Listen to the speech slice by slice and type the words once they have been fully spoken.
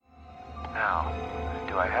Now,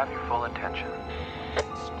 do I have your full attention?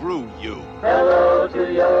 Screw you. Hello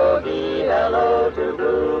to Yogi, hello to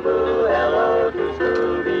Boo Boo, hello to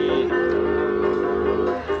Scooby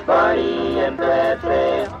Doo. Barney and Fred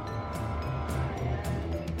say.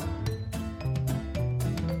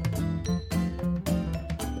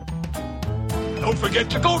 Don't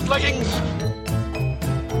forget your goat leggings.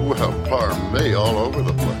 Well, pardon me, all over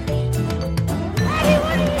the place.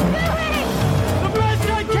 The best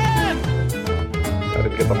I can. I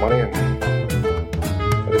didn't get the money and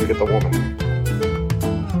I didn't get the woman.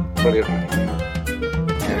 Plenty of money.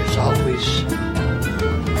 There's always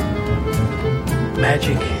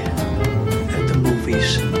magic at the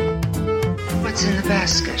movies. What's in the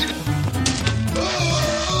basket?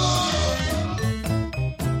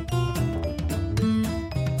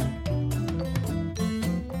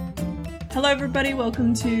 Hello everybody,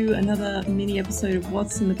 welcome to another mini episode of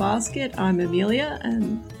What's in the Basket. I'm Amelia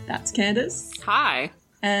and that's Candace. Hi.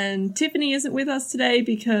 And Tiffany isn't with us today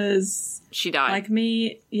because... She died. Like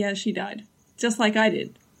me, yeah, she died. Just like I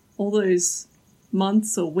did. All those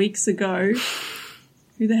months or weeks ago.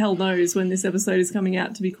 Who the hell knows when this episode is coming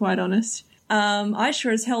out, to be quite honest. I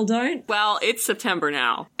sure as hell don't. Well, it's September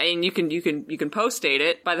now, and you can post-date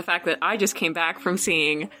it by the fact that I just came back from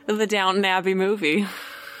seeing the Downton Abbey movie.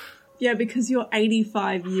 Yeah, because you're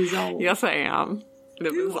 85 years old. Yes, I am.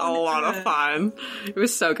 It was a lot of fun. It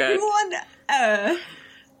was so good. Who on earth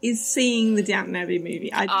is seeing the Downton Abbey movie?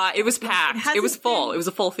 It was packed. It was full. It was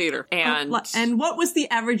a full theater. And what was the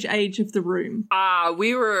average age of the room?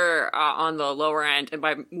 We were on the lower end, and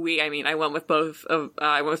by we, I mean I went with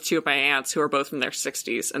I went with two of my aunts who are both in their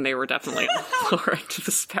 60s, and they were definitely on the lower end of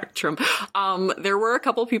the spectrum. There were a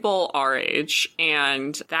couple people our age,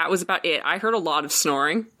 and that was about it. I heard a lot of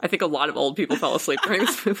snoring. I think a lot of old people fell asleep during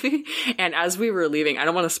this movie. And as we were leaving, I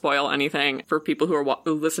don't want to spoil anything for people who are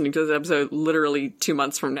listening to this episode literally 2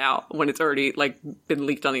 months from now when it's already been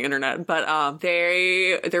leaked on the internet, but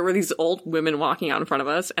there were these old women walking out in front of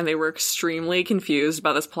us, and they were extremely confused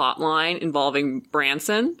about this plot line involving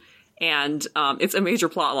Branson, and it's a major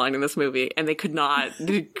plot line in this movie, and they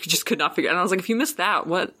just could not figure it out. And I was like, if you missed that,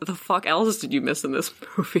 what the fuck else did you miss in this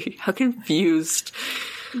movie? How confused.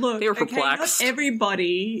 Look, they were perplexed. Not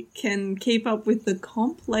everybody can keep up with the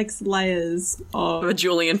complex layers of the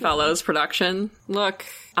Julian Fellowes production. Look,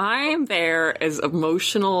 I'm there as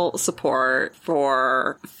emotional support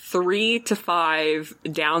for 3 to 5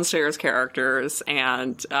 downstairs characters,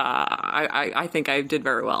 and I think I did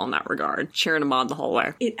very well in that regard, cheering them on the whole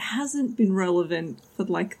way. It hasn't been relevant for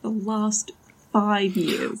the last 5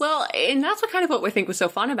 years. Well, and that's what I think was so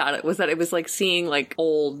fun about it, was that it was like seeing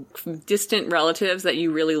old distant relatives that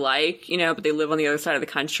you really like, but they live on the other side of the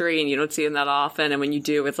country and you don't see them that often, and when you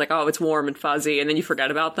do, it's like, oh, it's warm and fuzzy, and then you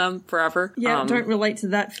forget about them forever. Yeah, don't relate to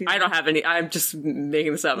that feeling. I don't have any, I'm just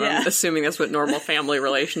making this up. Yeah. I'm assuming that's what normal family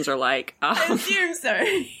relations are like. I assume so.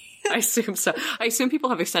 I assume so. I assume people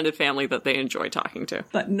have extended family that they enjoy talking to.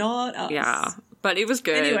 But not us. Yeah. But it was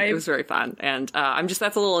good. Anyway. It was very fun. And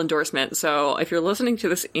that's a little endorsement. So if you're listening to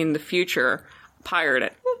this in the future, pirate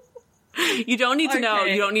it. You don't need to know.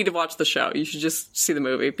 You don't need to watch the show. You should just see the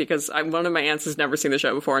movie, because one of my aunts has never seen the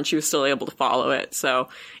show before, and she was still able to follow it. So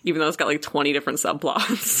even though it's got 20 different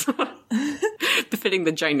subplots, befitting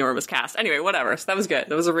the ginormous cast. Anyway, whatever. So that was good.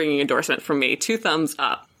 That was a ringing endorsement from me. 2 thumbs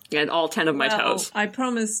up. And all 10 of my toes. I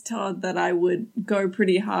promised Todd that I would go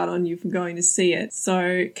pretty hard on you for going to see it.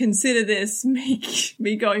 So consider this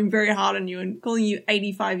me going very hard on you and calling you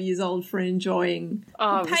 85 years old for enjoying,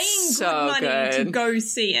 paying so good money to go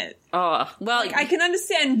see it. Oh, well. I can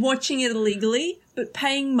understand watching it illegally, but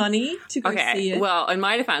paying money to go see it. Well, in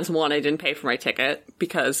my defense, one, I didn't pay for my ticket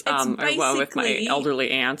because I went with my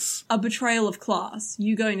elderly aunts. A betrayal of class.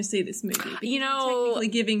 You going to see this movie. Technically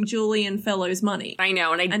giving Julian Fellowes money. I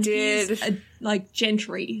know, and I did.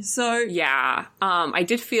 Gentry. So yeah, I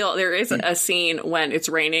did feel there is a scene when it's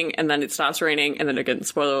raining and then it stops raining, and then again,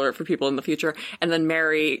 spoiler alert for people in the future, and then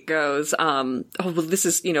Mary goes, oh, well, this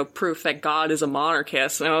is, proof that God is a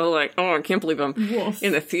monarchist. And I was like, oh, I can't believe I'm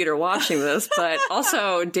in the theater watching this. But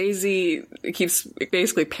also Daisy keeps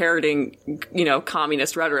basically parroting,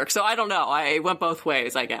 communist rhetoric. So I don't know. I went both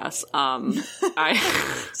ways, I guess. Something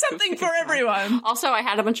for everyone. Also, I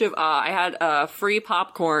had a bunch of, I had free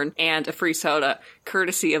popcorn and a free soda,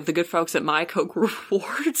 courtesy of the good folks at My Coke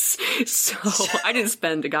Rewards. So I didn't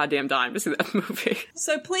spend a goddamn dime to see that movie.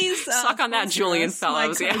 So please suck on that, Julian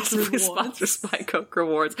Fellowes. Yes, please sponsor My Coke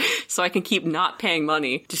Rewards so I can keep not paying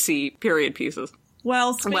money to see period pieces.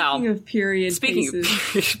 Well, speaking of period pieces,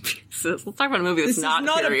 let's talk about a movie that's not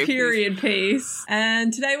a period piece.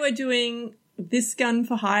 And today we're doing This Gun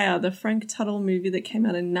for Hire, the Frank Tuttle movie that came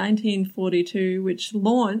out in 1942, which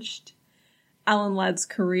launched Alan Ladd's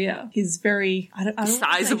career. His very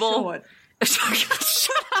sizable.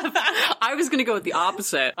 Shut up! I was going to go with the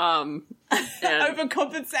opposite.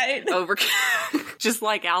 Overcompensate. Just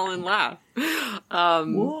like Alan Ladd.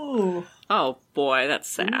 Whoa. Oh boy, that's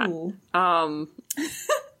sad. Ooh.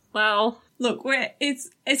 Well, look,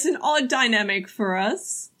 it's an odd dynamic for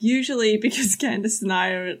us. Usually, because Candace and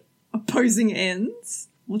I are at opposing ends,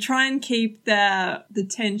 we'll try and keep the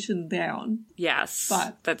tension down. Yes,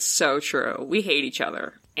 but that's so true. We hate each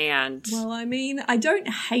other. And well, I mean, I don't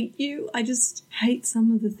hate you. I just hate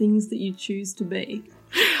some of the things that you choose to be.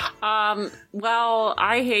 Well,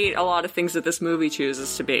 I hate a lot of things that this movie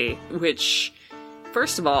chooses to be, which,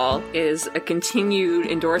 first of all, is a continued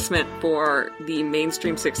endorsement for the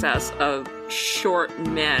mainstream success of short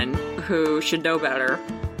men who should know better.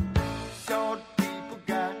 Short people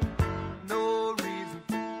got no reason.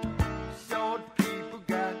 Short people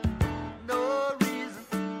got no reason.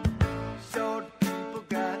 Short people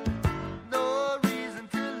got no reason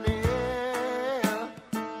to live.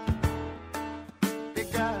 They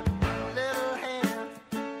got little hands,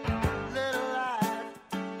 little eyes.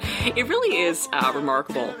 It really is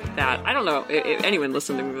remarkable that, I don't know if anyone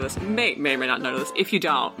listening to this may or may not know this. If you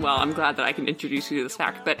don't, well, I'm glad that I can introduce you to this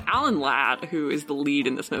fact. But Alan Ladd, who is the lead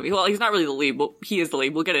in this movie, well, he's not really the lead, but he is the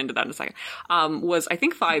lead. We'll get into that in a second. Was, I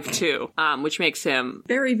think, 5'2", which makes him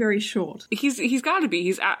very, very short. He's got to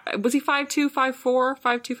be. Was he 5'2", 5'4",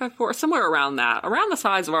 5'2", 5'4", somewhere around that, around the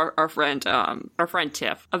size of our friend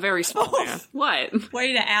Tiff, a very small man. What?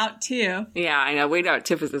 Way to out Tiff. Yeah, I know. Way to out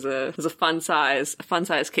Tiff is a fun size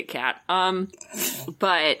Kit Kat.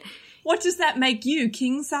 But what does that make you?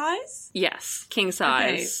 King size? Yes, king size.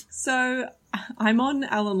 Okay, so I'm on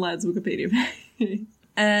Alan Ladd's Wikipedia page,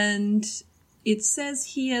 and it says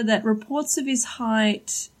here that reports of his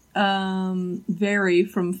height vary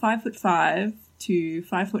from 5'5" to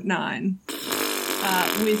 5'9",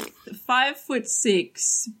 with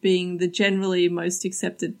 5'6" being the generally most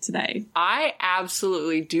accepted today. I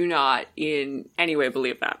absolutely do not in any way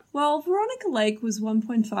believe that. Well, Veronica Lake was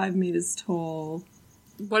 1.5 meters tall.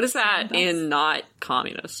 What is that in not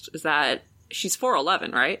communist? Is that, she's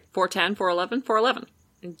 4'11", right? 4'10", 4'11", 4'11".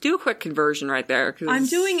 Do a quick conversion right there. I'm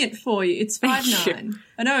doing it for you. It's 5'9".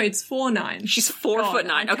 Oh, no, it's 4'9". She's 4'9".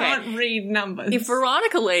 Okay. I can't read numbers. If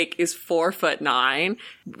Veronica Lake is 4'9",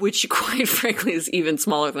 which quite frankly is even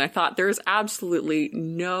smaller than I thought, there is absolutely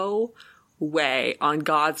no way on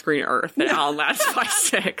God's green earth that Alan Ladd's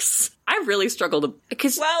 5'6". I really struggled to,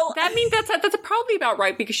 because that means that's probably about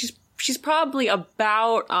right, because she's probably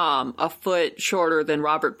about a foot shorter than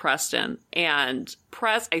Robert Preston, and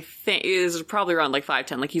Press, I think, is probably around like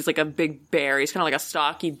 5'10". Like, he's like a big bear. He's kind of like a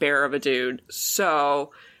stocky bear of a dude.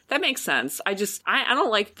 So that makes sense. I don't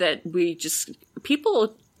like that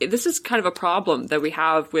people, this is kind of a problem that we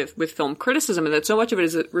have with film criticism, and that so much of it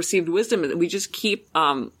is received wisdom, and we just keep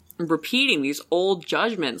repeating these old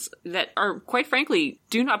judgments that are, quite frankly,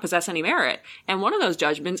 do not possess any merit. And one of those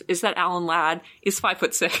judgments is that Alan Ladd is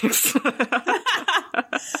 5'6".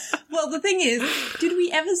 Well, the thing is, did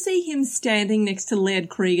we ever see him standing next to Laird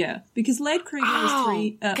Krieger? Because Laird Krieger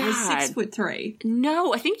was 6'3".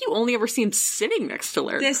 No, I think you only ever see him sitting next to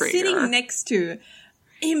Laird Krieger. They're sitting next to.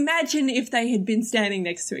 Imagine if they had been standing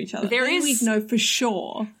next to each other. Then we'd know for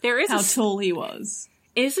sure how tall he was.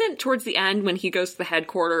 Isn't towards the end when he goes to the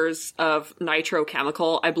headquarters of Nitro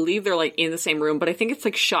Chemical, I believe they're like in the same room, but I think it's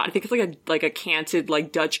like shot. I think it's like a canted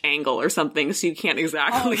like Dutch angle or something, so you can't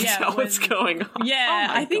exactly tell what's going on.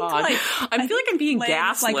 Yeah, I feel like I'm being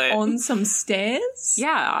gaslit. Like on some stairs.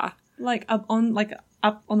 Yeah, like up on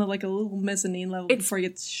a little mezzanine level before he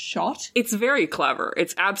gets shot. It's very clever.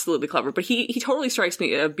 It's absolutely clever. But he totally strikes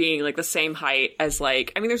me as being like the same height as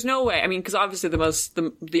like, I mean, there's no way. I mean, because obviously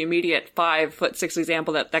the immediate 5'6"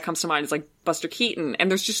 example that comes to mind is like Buster Keaton, and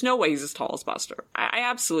there's just no way he's as tall as Buster. I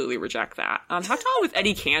absolutely reject that. How tall was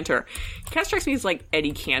Eddie Cantor? He kind of strikes me as like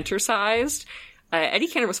Eddie Cantor sized. Eddie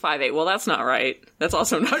Cantor was 5'8". Well, that's not right. That's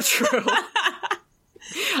also not true.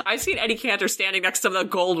 I've seen Eddie Cantor standing next to the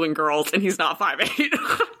Goldwyn Girls, and he's not 5'8".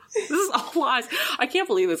 This is all lies. I can't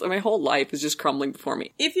believe this. My whole life is just crumbling before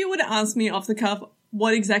me. If you were to ask me off the cuff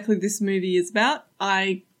what exactly this movie is about,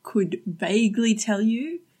 I could vaguely tell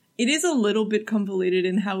you. It is a little bit convoluted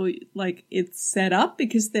in how it's set up,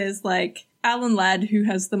 because there's Alan Ladd, who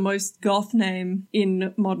has the most goth name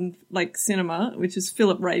in modern cinema, which is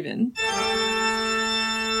Philip Raven.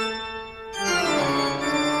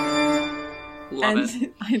 Love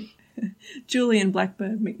it. Julian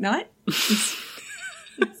Blackbird McKnight.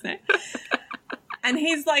 And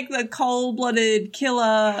he's like the cold-blooded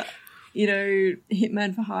killer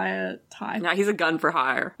hitman for hire type. Yeah, he's a gun for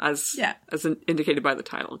hire, as indicated by the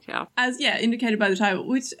title, yeah. Indicated by the title,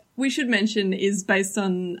 which we should mention is based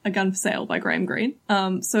on A Gun for Sale by Graham Greene.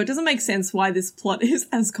 So it doesn't make sense why this plot is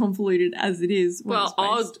as convoluted as it is. Well,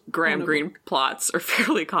 all Graham Greene plots are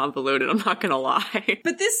fairly convoluted, I'm not gonna lie.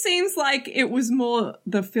 But this seems like it was more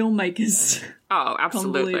the filmmakers. Oh,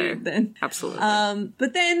 absolutely. Then. Absolutely.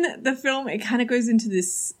 But then the film, it kind of goes into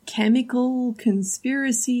this chemical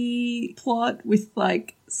conspiracy plot with,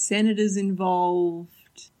 like, senators involved.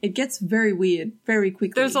 It gets very weird very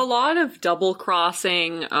quickly. There's a lot of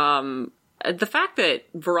double-crossing. The fact that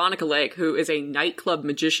Veronica Lake, who is a nightclub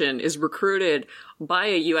magician, is recruited by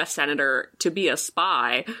a U.S. senator to be a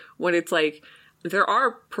spy, when it's like, there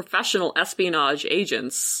are professional espionage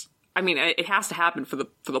agents. I mean, it has to happen for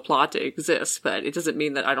the plot to exist, but it doesn't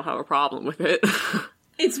mean that I don't have a problem with it.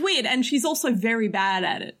 It's weird, and she's also very bad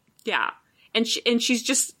at it. Yeah. And she's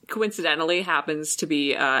just coincidentally happens to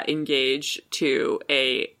be engaged to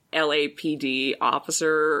a LAPD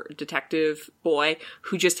officer, detective boy,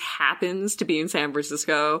 who just happens to be in San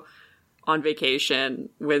Francisco on vacation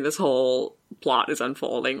when this whole plot is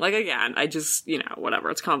unfolding. Like, again, I just, whatever,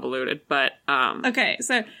 it's convoluted, but... Okay,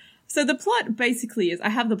 So the plot basically is, I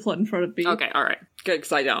have the plot in front of me. Okay, all right. Good,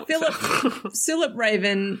 because I don't. Philip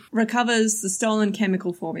Raven recovers the stolen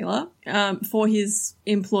chemical formula for his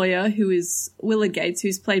employer, who is Willard Gates,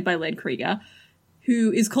 who's played by Laird Krieger,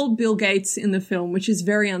 who is called Bill Gates in the film, which is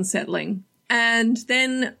very unsettling. And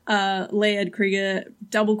then Laird Krieger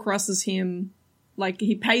double-crosses him, like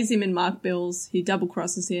he pays him in marked bills, he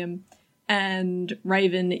double-crosses him, and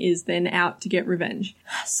Raven is then out to get revenge.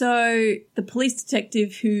 So the police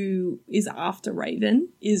detective who is after Raven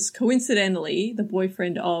is coincidentally the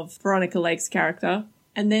boyfriend of Veronica Lake's character.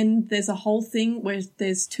 And then there's a whole thing where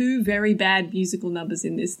there's two very bad musical numbers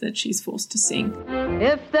in this that she's forced to sing.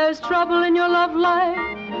 If there's trouble in your love life,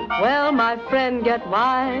 well, my friend, get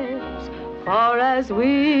wise. For as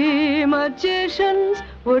we magicians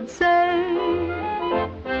would say,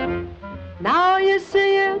 now you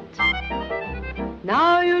see it,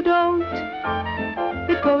 now you don't.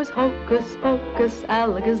 It goes hocus pocus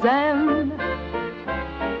alakazam.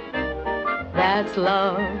 That's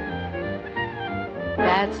love.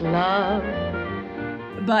 That's love.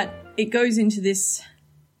 But it goes into this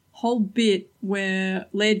whole bit where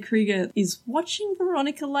Laird Krieger is watching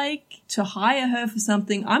Veronica Lake to hire her for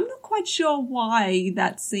something. I'm not quite sure why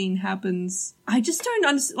that scene happens. I just don't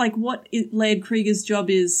understand, like, what Laird Krieger's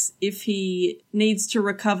job is if he needs to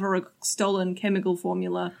recover a stolen chemical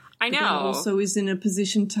formula. I know. But then also is in a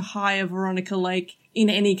position to hire Veronica Lake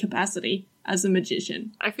in any capacity as a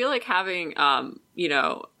magician. I feel like having,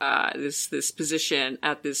 this position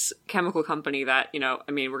at this chemical company that,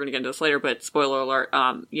 I mean, we're going to get into this later, but spoiler alert,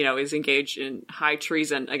 is engaged in high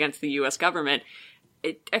treason against the U.S. government.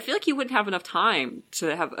 I feel like you wouldn't have enough time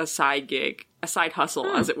to have a side gig, a side hustle,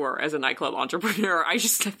 as it were, as a nightclub entrepreneur. I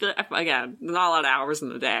feel like, again, not a lot of hours in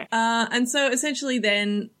the day. And so essentially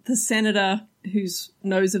then the senator who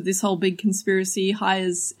knows of this whole big conspiracy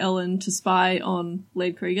hires Ellen to spy on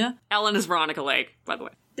Laird Krieger. Ellen is Veronica Lake, by the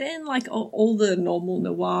way. Then, like, all the normal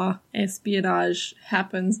noir espionage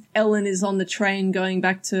happens. Ellen is on the train going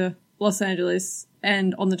back to Los Angeles,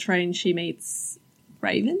 and on the train she meets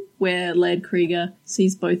Raven, where Laird Krieger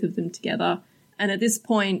sees both of them together. And at this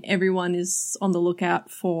point, everyone is on the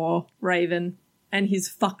lookout for Raven and his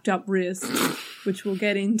fucked up wrist, which we'll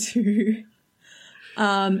get into.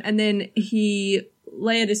 And then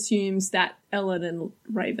Laird assumes that Ellen and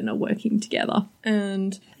Raven are working together.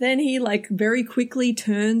 And then he, like, very quickly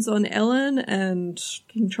turns on Ellen and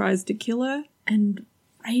tries to kill her. And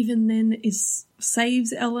Raven then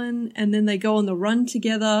saves Ellen, and then they go on the run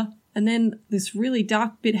together. And then this really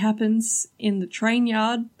dark bit happens in the train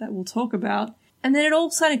yard that we'll talk about. And then it all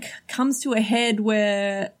sort of comes to a head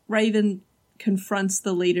where Raven confronts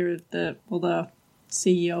the leader of the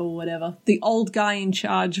CEO or whatever, the old guy in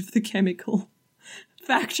charge of the chemical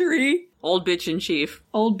factory. Old bitch in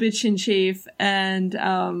chief. And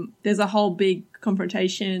there's a whole big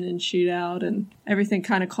confrontation and shootout, and everything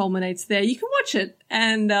kind of culminates there. You can watch it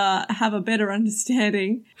and have a better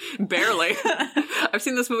understanding. Barely. I've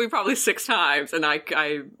seen this movie probably 6 times, and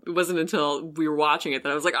it wasn't until we were watching it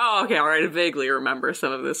that I was like, oh, okay, all right, I vaguely remember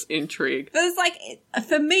some of this intrigue. But it's like,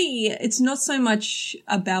 for me, it's not so much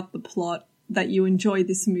about the plot that you enjoy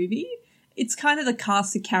this movie. It's kind of the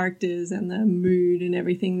cast of characters and the mood and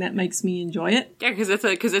everything that makes me enjoy it. Yeah, because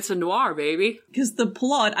it's a noir, baby. Because the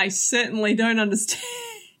plot, I certainly don't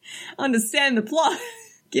understand the plot.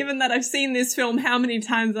 given that I've seen this film how many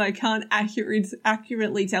times I can't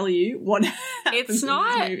accurately tell you what happens. It's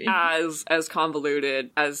not as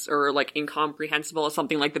convoluted or like incomprehensible as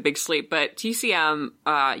something like The Big Sleep, but TCM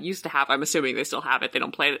used to have, I'm assuming they still have it, they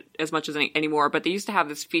don't play it as much as anymore, but they used to have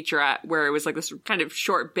this featurette where it was like this kind of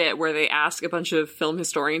short bit where they ask a bunch of film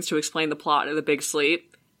historians to explain the plot of The Big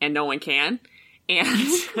Sleep, and no one can. And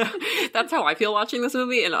that's how I feel watching this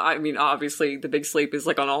movie. And I mean, obviously, The Big Sleep is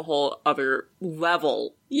like on a whole other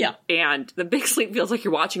level. Yeah. And The Big Sleep feels like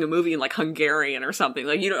you're watching a movie in like Hungarian or something.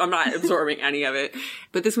 Like, I'm not absorbing any of it.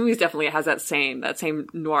 But this movie definitely has that same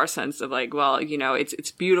noir sense of like, well,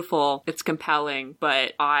 it's beautiful, it's compelling,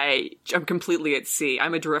 but I'm completely at sea.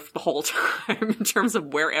 I'm adrift the whole time in terms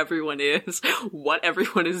of where everyone is, what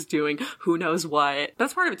everyone is doing, who knows what.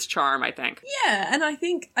 That's part of its charm, I think. Yeah, and I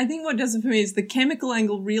think what does it for me is the chemical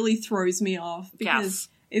angle really throws me off because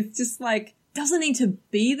it's just like, doesn't need to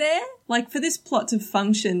be there. Like, for this plot to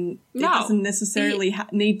function, it doesn't necessarily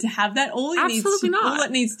need to have that. All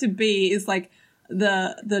it needs to be is like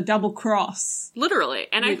the double cross. Literally.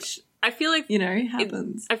 And which, I feel like,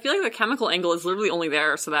 happens. I feel like the chemical angle is literally only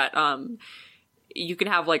there so that you can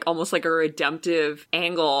have like almost like a redemptive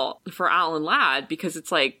angle for Alan Ladd, because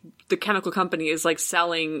it's like the chemical company is like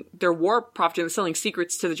selling their war profit, selling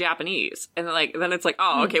secrets to the Japanese, and then it's like,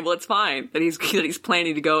 oh, okay, well, it's fine that he's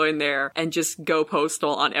planning to go in there and just go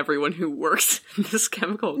postal on everyone who works in this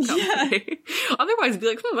chemical company. Yeah. Otherwise, it'd be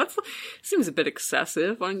like, that seems a bit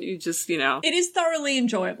excessive. Why don't you just, It is thoroughly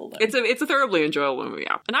enjoyable, though. It's a thoroughly enjoyable movie,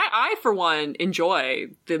 yeah. And I for one enjoy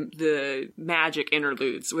the magic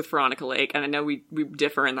interludes with Veronica Lake, and I know we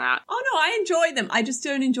differ in that. Oh no, I enjoy them. I just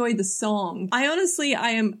don't enjoy the song. I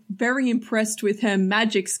am very impressed with her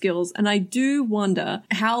magic skills, and I do wonder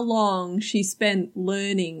how long she spent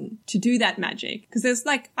learning to do that magic. Because there's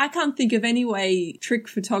I can't think of any way trick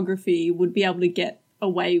photography would be able to get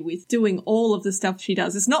away with doing all of the stuff she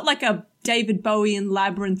does. It's not like a David Bowie and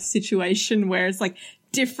Labyrinth situation where it's like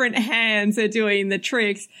different hands are doing the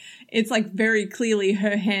tricks. It's like very clearly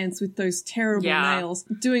her hands with those terrible nails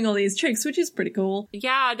doing all these tricks, which is pretty cool.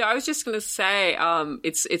 Yeah, no, I was just going to say,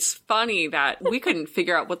 it's funny that we couldn't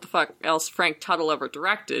figure out what the fuck else Frank Tuttle ever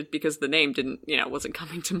directed because the name wasn't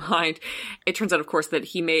coming to mind. It turns out, of course, that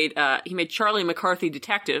he made Charlie McCarthy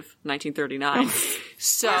Detective, 1939.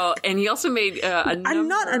 So, and he also made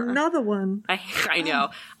another one. I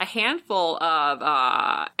know, a handful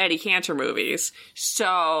of Eddie Cantor movies.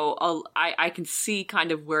 So I can see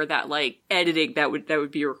kind of where that editing that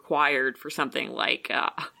would be required for something like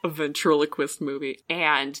a ventriloquist movie.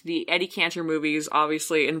 And the Eddie Cantor movies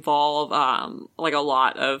obviously involve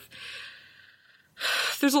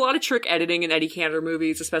there's a lot of trick editing in Eddie Cantor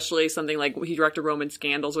movies, especially something like he directed Roman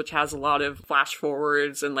Scandals, which has a lot of flash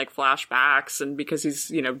forwards and like flashbacks, and because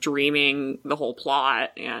he's, dreaming the whole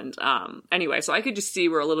plot. And anyway, so I could just see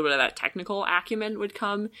where a little bit of that technical acumen would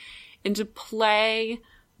come into play.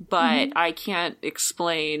 But I can't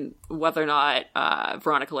explain whether or not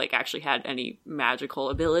Veronica Lake actually had any magical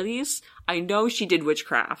abilities. I know she did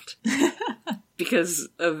witchcraft because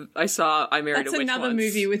I saw I Married a Witch. That's another once.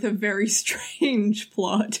 movie with a very strange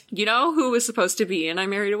plot. You know who was supposed to be in I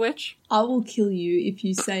Married a Witch? I will kill you if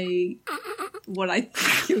you say what I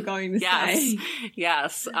think you're going to say.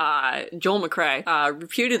 Yes. Joel McCrea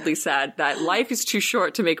reputedly said that life is too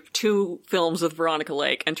short to make 2 films with Veronica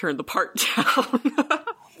Lake and turned the part down.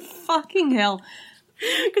 Fucking hell.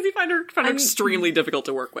 Because he found her extremely difficult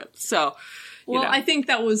to work with. So, well, I think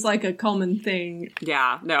that was like a common thing.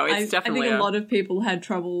 Yeah, no, it's definitely. I think a lot of people had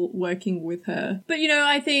trouble working with her. But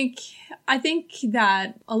I think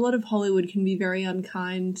that a lot of Hollywood can be very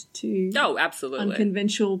unkind to absolutely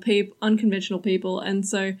unconventional people, and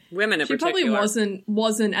so women in she particular. probably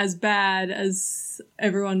wasn't as bad as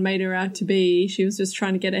everyone made her out to be. She was just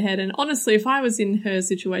trying to get ahead. And honestly, if I was in her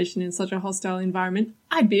situation in such a hostile environment,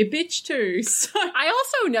 I'd be a bitch too. So I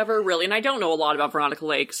also never really, and I don't know a lot about Veronica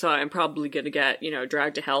Lake, so I'm probably going to get,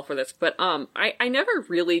 dragged to hell for this, but I never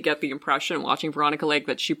really get the impression watching Veronica Lake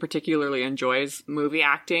that she particularly enjoys movie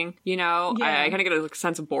acting, I kind of get a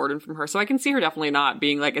sense of boredom from her, so I can see her definitely not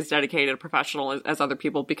being like as dedicated a professional as other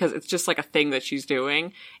people, because it's just like a thing that she's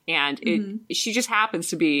doing, and she just happens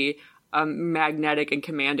to be a magnetic and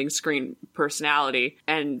commanding screen personality,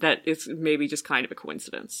 and that is maybe just kind of a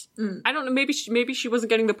coincidence. I don't know, maybe she wasn't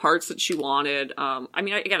getting the parts that she wanted. I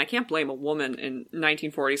mean, again, I can't blame a woman in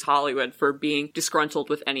 1940s Hollywood for being disgruntled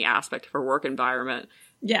with any aspect of her work environment.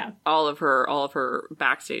 Yeah. All of her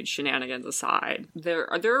backstage shenanigans aside, there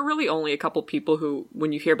are really only a couple people who,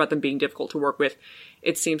 when you hear about them being difficult to work with,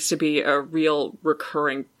 it seems to be a real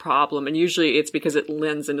recurring problem. And usually it's because it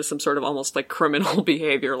lends into some sort of almost like criminal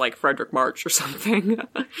behavior, like Frederick March or something.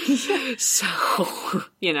 So,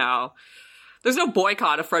 you know, there's no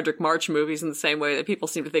boycott of Frederick March movies in the same way that people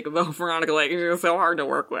seem to think of Veronica Lake. It's so hard to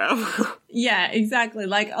work with. Yeah, exactly.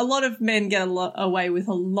 Like, a lot of men get away with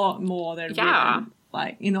a lot more than women,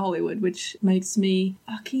 like, in Hollywood, which makes me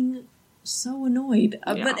fucking so annoyed.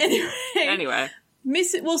 But anyway.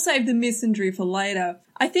 We'll save the misandry for later.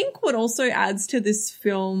 I think what also adds to this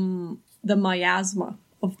film, the miasma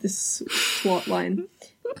of this plot line,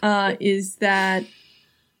 is that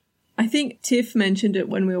I think Tiff mentioned it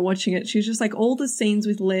when we were watching it. She's just like, all the scenes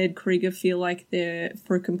with Laird Krieger feel like they're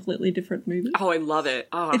for a completely different movie. Oh, I love it.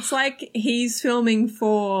 Oh. It's like he's filming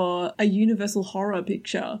for a Universal horror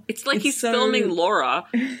picture. It's like he's filming Laura,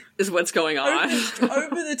 is what's going on.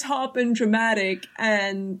 Over the top and dramatic.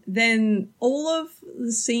 And then all of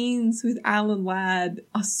the scenes with Alan Ladd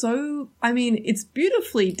are so, I mean, it's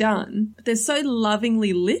beautifully done, but they're so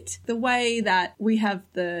lovingly lit. The way that we have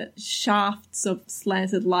the shafts of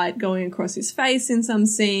slanted light going across his face in some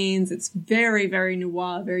scenes, it's very, very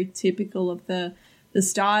noir, very typical of the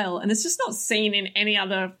style, and it's just not seen in any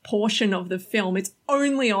other portion of the film. It's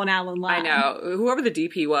only on Alan Ladd. I know. Whoever the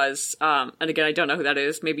DP was, and again, I don't know who that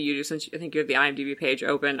is. Maybe you do, since I think you have the IMDb page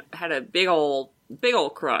open, had a big old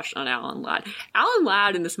crush on Alan Ladd. Alan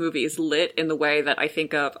Ladd in this movie is lit in the way that I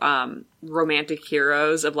think of romantic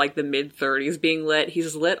heroes of like the mid-30s being lit.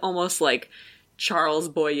 He's lit almost like Charles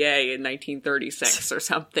Boyer in 1936 or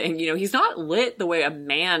something. You know, he's not lit the way a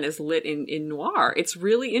man is lit in noir. It's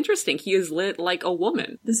really interesting. He is lit like a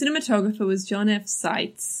woman. The cinematographer was John F.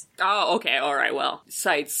 Seitz. Oh, okay. All right. Well,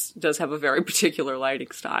 Seitz does have a very particular lighting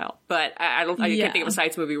style, but I can't think of a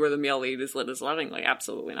Seitz movie where the male lead is lit as lovingly.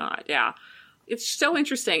 Absolutely not. Yeah. It's so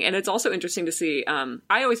interesting, and it's also interesting to see,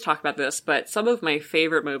 I always talk about this, but some of my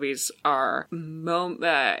favorite movies are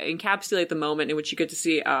encapsulate the moment in which you get to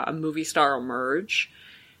see a movie star emerge,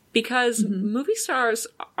 because movie stars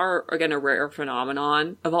are, again, a rare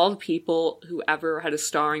phenomenon. Of all the people who ever had a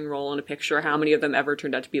starring role in a picture, how many of them ever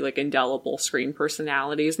turned out to be, like, indelible screen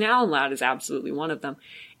personalities? And Alan Ladd is absolutely one of them.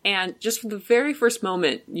 And just from the very first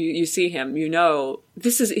moment you see him, you know,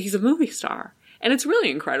 he's a movie star. And it's really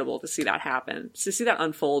incredible to see that happen. To see that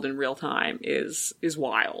unfold in real time is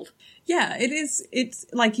wild. Yeah, it is. It's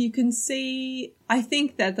like you can see, I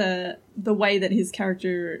think that the way that his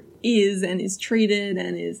character is and is treated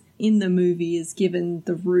and is in the movie is given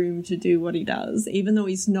the room to do what he does, even though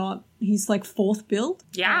he's like fourth billed.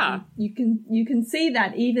 Yeah. You can see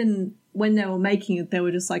that even when they were making it, they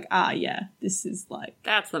were just like, yeah, this is like...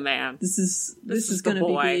 That's the man. This is going to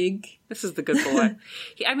be big. This is the good boy.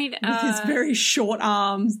 With his very short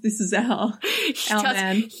arms, this is our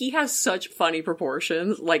man. He has such funny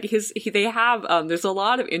proportions. Like they have, there's a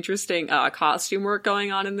lot of interesting costume work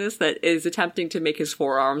going on in this that is attempting to make his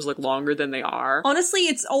forearms look longer than they are. Honestly,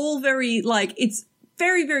 it's all very, like, it's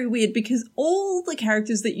very, very weird because all the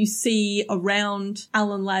characters that you see around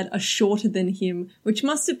Alan Ladd are shorter than him, which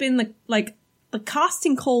must have been the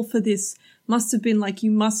casting call for this must have been like, you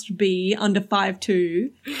must be under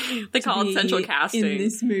 5'2". They call it central casting in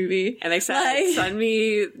this movie, and they said, like,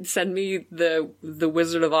 send me the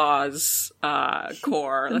Wizard of Oz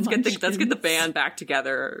core. Let's get the band back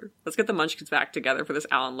together. Let's get the Munchkins back together for this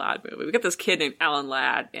Alan Ladd movie. We got this kid named Alan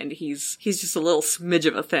Ladd, and he's just a little smidge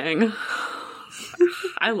of a thing.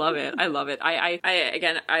 I love it. I love it.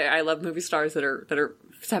 I love movie stars that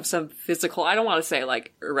have some physical, I don't want to say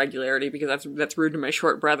like irregularity because that's rude to my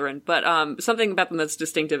short brethren, but something about them that's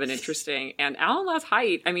distinctive and interesting. And Alan Ladd's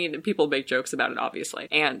height, I mean, people make jokes about it, obviously,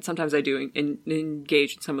 and sometimes I do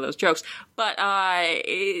engage in some of those jokes, but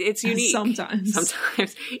it's unique. Sometimes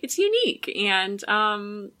it's unique, and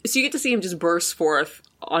so you get to see him just burst forth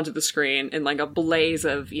onto the screen in like a blaze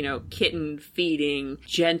of, you know, kitten feeding,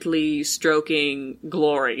 gently stroking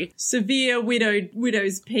glory. Severe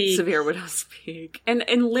widow's peak.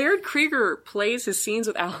 And Laird Krieger plays his scenes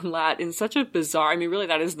with Alan Ladd in such a bizarre, I mean, really,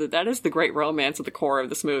 that is the great romance at the core of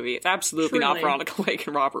this movie. It's absolutely not Veronica Lake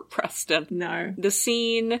and Robert Preston. No. The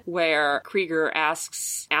scene where Krieger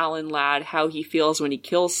asks Alan Ladd how he feels when he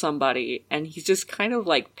kills somebody, and he's just kind of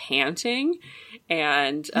like panting,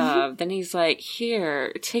 and then he's like,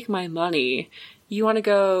 here, take my money. You want to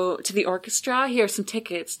go to the orchestra? Here are some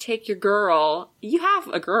tickets. Take your girl. You have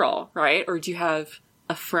a girl, right? Or do you have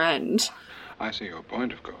a friend? I see your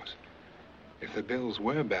point, of course. If the bills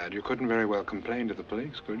were bad, you couldn't very well complain to the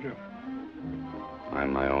police, could you?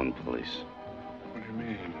 I'm my own police. What do you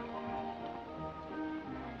mean?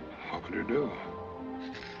 could you do?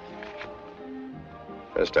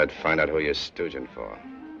 First, I'd find out who you're stooging for.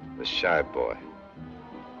 The shy boy.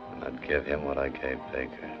 And I'd give him what I gave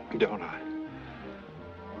Baker. Don't I?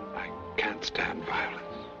 I can't stand violence.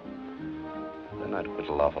 Then I'd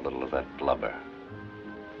whittle off a little of that blubber.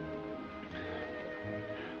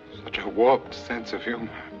 Such a warped sense of humor.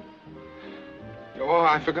 Oh,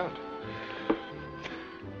 I forgot.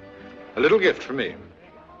 A little gift for me.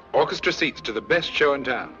 Orchestra seats to the best show in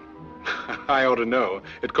town. I ought to know.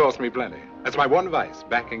 It cost me plenty. That's my one vice,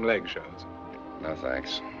 backing leg shows. No,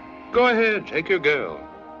 thanks. Go ahead, take your girl.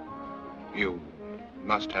 You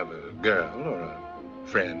must have a girl or a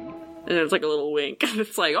friend. And it's like a little wink.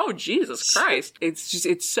 It's like, oh, Jesus Christ.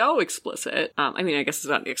 It's so explicit. I mean, I guess it's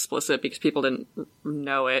not explicit because people didn't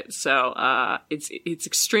know it. So, it's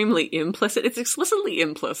extremely implicit. It's explicitly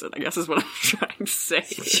implicit, I guess is what I'm trying to say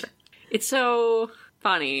here. It's so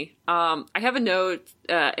funny. I have a note,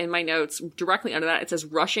 in my notes directly under that. It says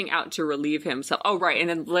rushing out to relieve himself. Oh, right. And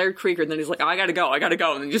then Laird Krieger, and then he's like, oh, I gotta go. And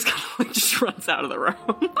then he just kind of like just runs out of the room.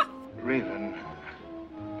 Raven,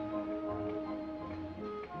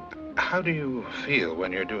 how do you feel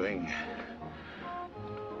when you're doing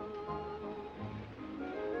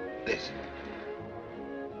this?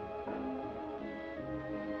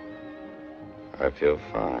 I feel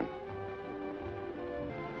fine.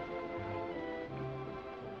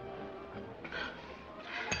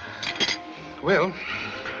 Well,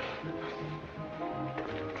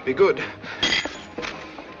 be good.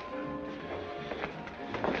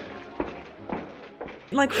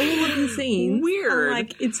 Like, all of the scenes Weird. are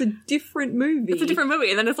like, it's a different movie. It's a different movie.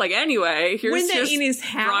 And then it's like, anyway, here's when they're in his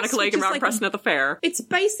house, Veronica Lake and Robert Preston at the fair. It's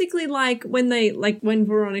basically like when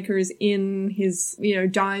Veronica is in his,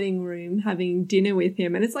 dining room having dinner with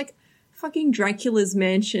him, and it's like fucking Dracula's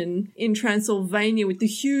mansion in Transylvania with the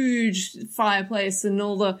huge fireplace and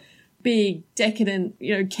all the big decadent,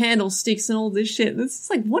 candlesticks and all this shit. It's just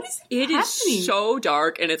like, what is happening? It is so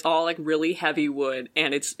dark, and it's all like really heavy wood,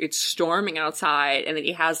 and it's storming outside, and then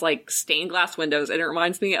he has like stained glass windows, and it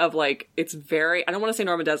reminds me of like, it's very, I don't want to say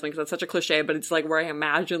Norma Desmond because that's such a cliche, but it's like where I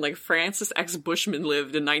imagine like Francis X. Bushman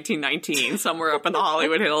lived in 1919 somewhere up in the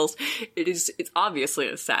Hollywood Hills. It's obviously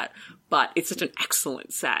a set, but it's such an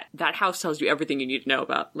excellent set. That house tells you everything you need to know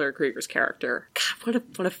about Laird Krieger's character. God,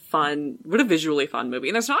 what a visually fun movie.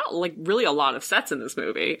 And there's not like really a lot of sets in this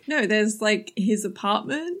movie. No, there's like his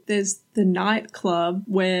apartment, there's the nightclub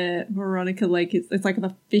where Veronica Lake is, it's like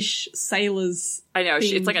the fish sailors. I know,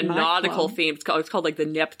 it's like a nautical club. theme. It's called like the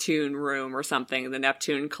Neptune Room or something, the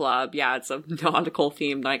Neptune Club. Yeah, it's a nautical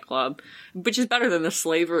themed nightclub, which is better than the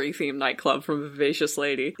slavery themed nightclub from Vivacious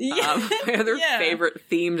Lady. Yeah. My other favorite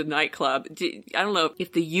themed nightclub. I don't know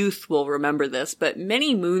if the youth will remember this, but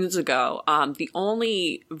many moons ago, the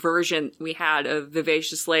only version we had of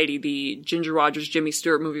Vivacious Lady, the Ginger Rogers, Jimmy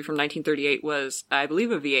Stewart movie from 1938, was, I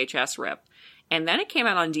believe, a VHS rip. And then it came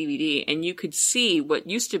out on DVD, and you could see what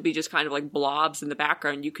used to be just kind of like blobs in the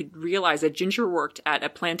background. You could realize that Ginger worked at a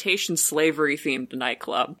plantation slavery-themed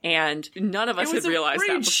nightclub, and none of us had realized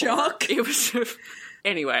that before. Shock. It was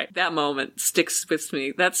anyway, that moment sticks with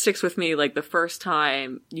me. That sticks with me like the first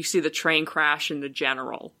time you see the train crash in the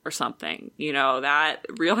General or something. That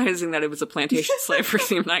realizing that it was a plantation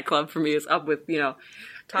slavery-themed nightclub for me is up with,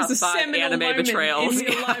 top 5 anime betrayals. In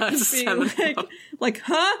your life being like,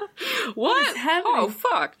 huh? What is happening? Oh,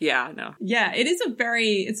 fuck. Yeah, no. Yeah, it's a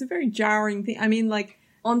very jarring thing. I mean, like,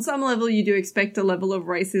 on some level, you do expect a level of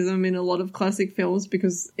racism in a lot of classic films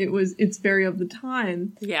because it's very of the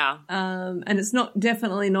time. Yeah. And it's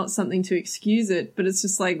definitely not something to excuse it, but it's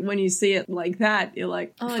just like when you see it like that, you're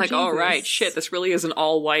like, oh, it's like, all right, shit, this really is an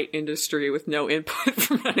all-white industry with no input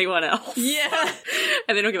from anyone else. Yeah.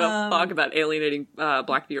 And they don't give a fuck about alienating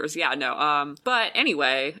black viewers. Yeah, no. But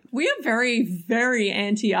anyway. We are very, very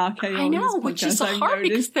anti-RKO. I know, which is hard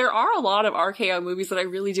because there are a lot of RKO movies that I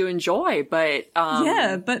really do enjoy, but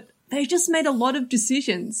yeah, but they just made a lot of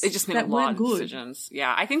decisions. They just made a lot of decisions.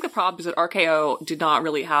 Yeah, I think the problem is that RKO did not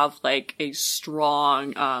really have like a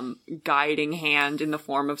strong guiding hand in the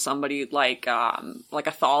form of somebody like a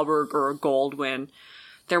Thalberg or a Goldwyn.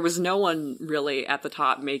 There was no one really at the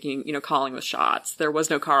top making, calling the shots. There was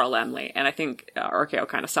no Carl Laemmle, and I think RKO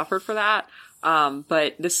kind of suffered for that.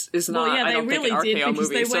 But this is not, well, yeah, I don't really think, an RKO did because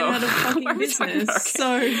movie. They went out of fucking business.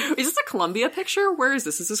 So is this a Columbia picture? Where is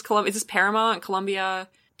this? Is this Columbia? Is this Paramount? Columbia?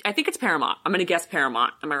 I think it's Paramount. I'm going to guess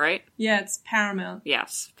Paramount. Am I right? Yeah, it's Paramount.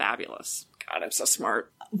 Yes. Fabulous. God, I'm so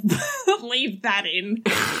smart. Leave that in.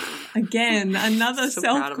 Again, another so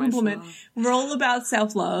self-compliment. We're all about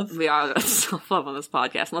self-love. We are about self-love on this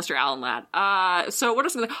podcast, unless you're Alan Ladd. So what are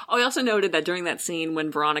some of the... Oh, I also noted that during that scene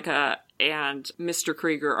when Veronica and Mr.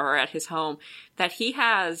 Krieger are at his home, that he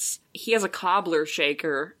has a cobbler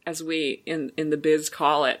shaker, as we in the biz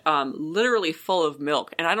call it, literally full of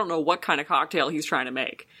milk. And I don't know what kind of cocktail he's trying to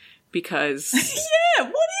make. Because yeah,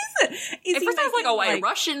 what is it? At first I was like, oh, White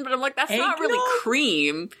Russian, but I'm like, that's not really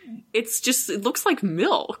cream. It looks like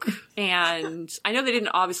milk. And I know they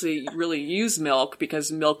didn't obviously really use milk because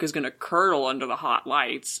milk is going to curdle under the hot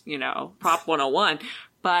lights, Prop 101.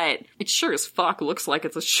 But it sure as fuck looks like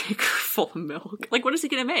it's a shaker full of milk. Like, what is he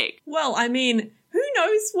going to make? Well, I mean, who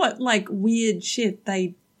knows what, like, weird shit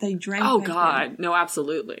they drank. Oh, God. No,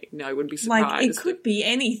 absolutely. No, I wouldn't be surprised. Like, it could be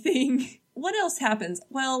anything. What else happens?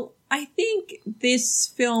 Well, I think this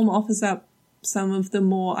film offers up some of the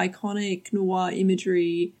more iconic noir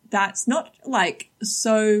imagery that's not, like,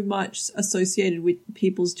 so much associated with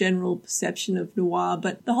people's general perception of noir,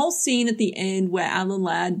 but the whole scene at the end where Alan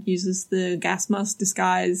Ladd uses the gas mask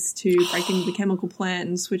disguise to break into the chemical plant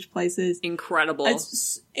and switch places. Incredible.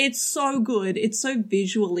 It's so good. It's so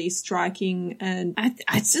visually striking, and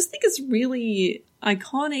I just think it's really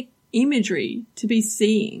iconic imagery to be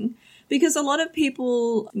seeing. Because a lot of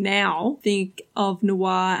people now think of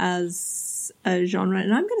noir as a genre,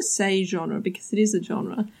 and I'm going to say genre because it is a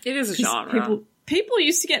genre. It is a genre. People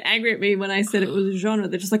used to get angry at me when I said it was a genre.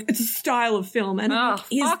 They're just like, it's a style of film. And I'm like,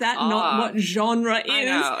 is that not what genre is? I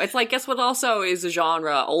know. It's like, guess what also is a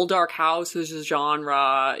genre? Old Dark House is a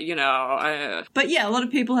genre, But yeah, a lot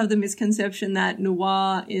of people have the misconception that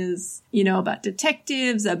noir is, about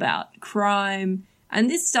detectives, about crime. And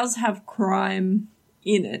this does have crime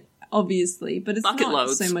in it. Obviously, but it's Bucket not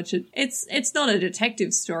loads. So much. It's not a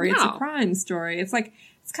detective story. It's a crime story. It's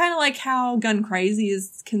kind of like how Gun Crazy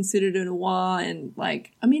is considered a noir, and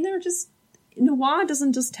noir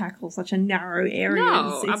doesn't just tackle such a narrow area.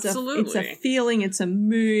 No, absolutely. It's a feeling. It's a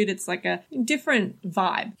mood. It's like a different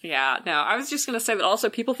vibe. Yeah. No, I was just going to say that also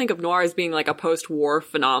people think of noir as being like a post-war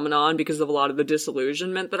phenomenon because of a lot of the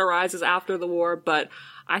disillusionment that arises after the war, but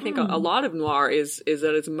I think a lot of noir is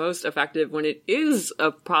that it's most effective when it is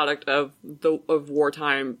a product of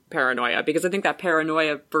wartime paranoia, because I think that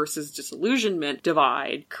paranoia versus disillusionment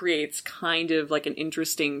divide creates kind of like an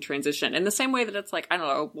interesting transition. In the same way that it's like, I don't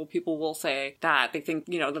know, well, people will say that they think,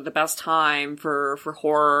 that the best time for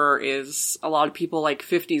horror is, a lot of people like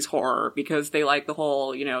 50s horror because they like the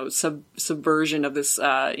whole, subversion of this,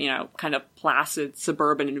 kind of placid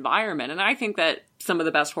suburban environment. And I think that some of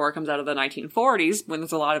the best horror comes out of the 1940s when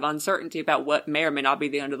there's a lot of uncertainty about what may or may not be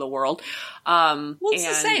the end of the world. It's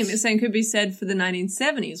the same. The same could be said for the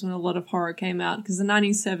 1970s when a lot of horror came out, because the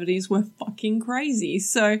 1970s were fucking crazy.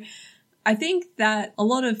 So I think that a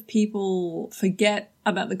lot of people forget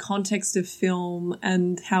about the context of film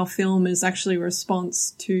and how film is actually a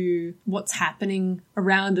response to what's happening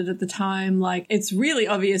around it at the time. Like, it's really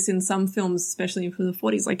obvious in some films, especially from the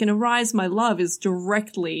 40s. Like in Arise, My Love is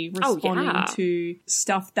directly responding to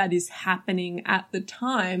stuff that is happening at the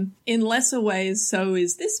time. In lesser ways, so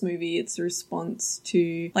is this movie. It's a response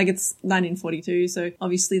to, like, it's 1942, so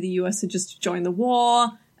obviously the US had just joined the war,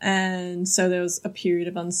 and so there was a period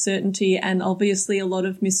of uncertainty and obviously a lot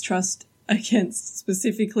of mistrust against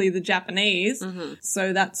specifically the Japanese. Mm-hmm.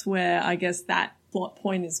 So that's where I guess that plot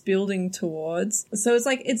point is building towards. So it's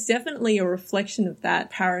like, it's definitely a reflection of that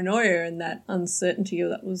paranoia and that uncertainty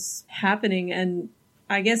that was happening, and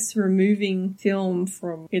I guess removing film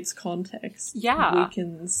from its context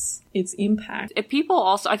weakens its impact. People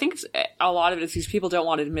also, I think a lot of it is these people don't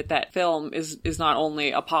want to admit that film is not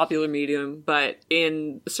only a popular medium, but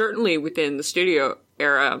certainly within the studio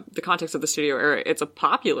era, the context of the studio era, it's a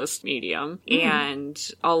populist medium. Mm-hmm.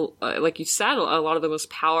 And like you said, a lot of the most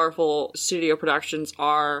powerful studio productions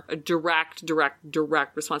are a direct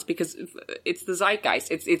response, because it's the zeitgeist.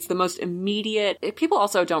 It's the most immediate. People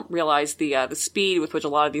also don't realize the speed with which a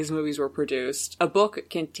lot of these movies were produced. A book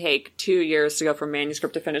can take 2 years to go from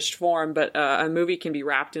manuscript to finished form, but a movie can be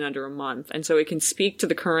wrapped in under a month. And so it can speak to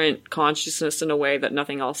the current consciousness in a way that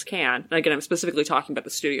nothing else can. And again, I'm specifically talking about the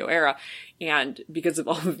studio era. And because of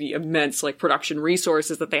all of the immense, like, production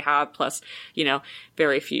resources that they have, plus,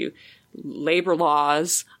 very few labor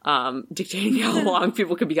laws dictating how long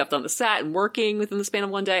people could be kept on the set and working within the span of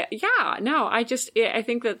one day. Yeah, no, I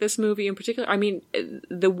think that this movie in particular, I mean,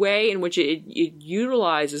 the way in which it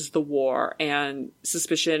utilizes the war and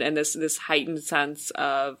suspicion and this heightened sense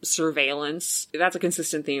of surveillance, that's a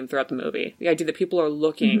consistent theme throughout the movie. The idea that people are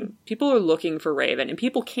looking for Raven, and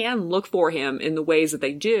people can look for him in the ways that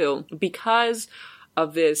they do because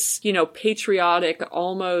of this, patriotic,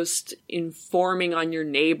 almost informing on your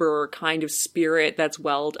neighbor kind of spirit that's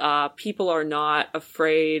welled up. People are not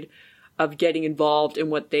afraid of getting involved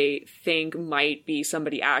in what they think might be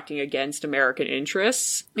somebody acting against American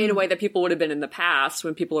interests in a way that people would have been in the past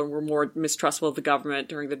when people were more mistrustful of the government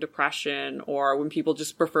during the Depression, or when people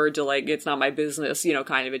just preferred to, like, it's not my business, you know,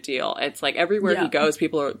 kind of a deal. It's like everywhere he goes,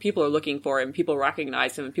 people are looking for him, people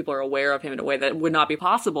recognize him, and people are aware of him in a way that would not be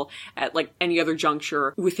possible at, like, any other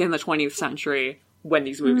juncture within the 20th century when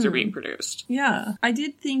these movies are being produced. Yeah. I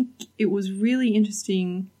did think it was really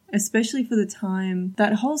interesting, especially for the time,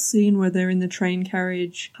 that whole scene where they're in the train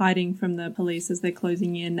carriage hiding from the police as they're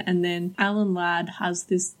closing in, and then Alan Ladd has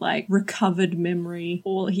this, like, recovered memory,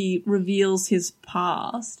 or he reveals his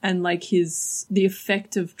past and, like, the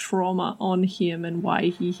effect of trauma on him and why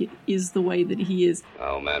he is the way that he is. My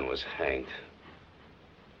old man was hanged.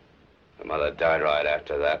 My mother died right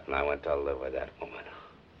after that, and I went to live with that woman,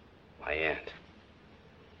 my aunt.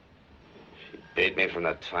 She beat me from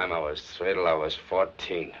the time I was 3 till I was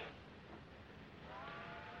 14.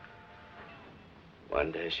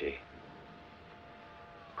 One day she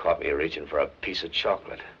caught me reaching for a piece of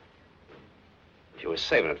chocolate. She was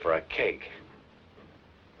saving it for a cake.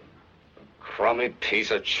 A crummy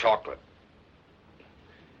piece of chocolate.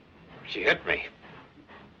 She hit me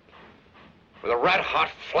with a red-hot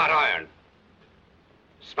flat iron.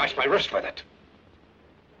 Smashed my wrist with it.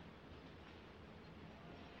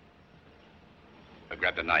 I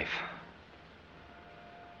grabbed a knife.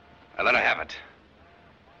 I let her have it.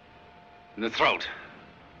 In the throat.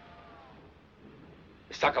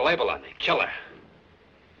 They stuck a label on me, killer.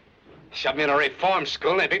 Shoved me in a reform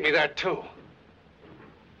school and they beat me there too.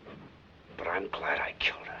 But I'm glad I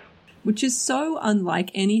killed her. Which is so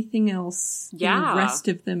unlike anything else in the rest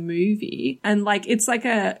of the movie. And, like, it's like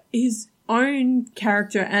his own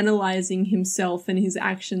character analysing himself and his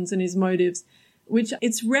actions and his motives, which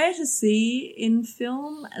it's rare to see in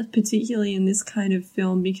film, particularly in this kind of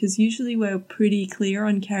film, because usually we're pretty clear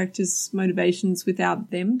on characters' motivations without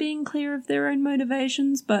them being clear of their own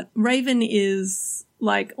motivations. But Raven is,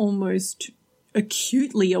 like, almost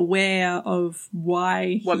acutely aware of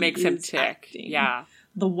what makes him tick. Yeah.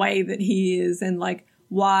 The way that he is, and, like,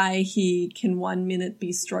 why he can 1 minute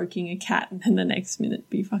be stroking a cat and the next minute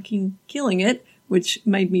be fucking killing it, which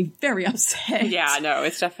made me very upset. Yeah, no,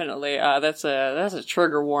 it's definitely that's a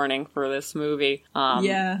trigger warning for this movie.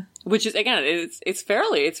 Which is, again, it's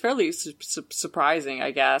fairly surprising,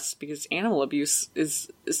 I guess, because animal abuse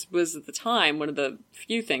was at the time one of the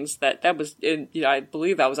few things that was I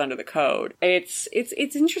believe that was under the code. It's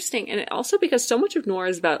interesting, and also because so much of noir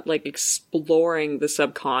is about, like, exploring the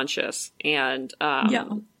subconscious, and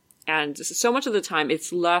and so much of the time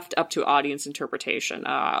it's left up to audience interpretation.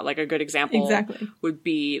 Like, a good example would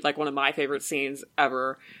be, like, one of my favorite scenes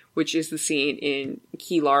ever, which is the scene in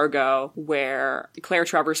Key Largo where Claire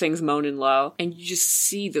Trevor sings Moanin' Low, and you just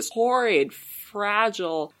see this horrid,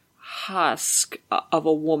 fragile husk of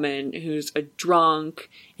a woman who's a drunk,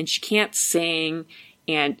 and she can't sing,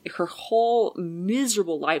 and her whole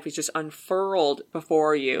miserable life is just unfurled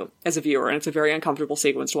before you as a viewer, and it's a very uncomfortable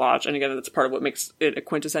sequence to watch, and again, that's part of what makes it a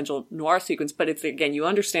quintessential noir sequence, but it's, again, you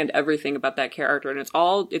understand everything about that character, and it's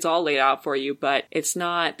all laid out for you, but it's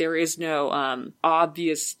not, there is no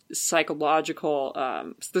obvious psychological,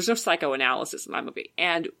 there's no psychoanalysis in that movie,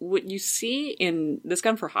 and what you see in This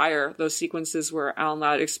Gun for Hire, those sequences where Alan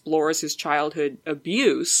Ladd explores his childhood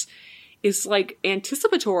abuse, is, like,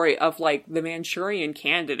 anticipatory of, like, The Manchurian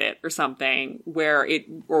Candidate or something, where it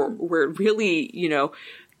really, you know,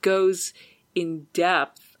 goes in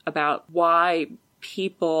depth about why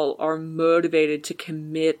people are motivated to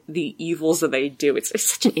commit the evils that they do. It's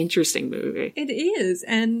such an interesting movie. It is,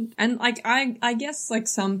 and like, I guess, like,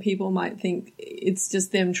 some people might think it's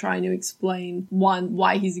just them trying to explain, one,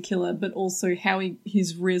 why he's a killer, but also how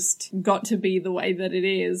his wrist got to be the way that it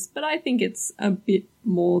is. But I think it's a bit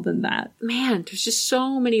more than that. Man, there's just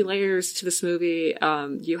so many layers to this movie.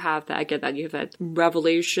 You have that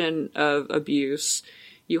revelation of abuse.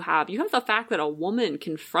 You have the fact that a woman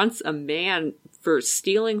confronts a man for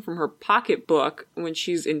stealing from her pocketbook when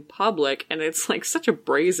she's in public, and it's, like, such a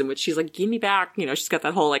brazen, which she's like, give me back, you know, she's got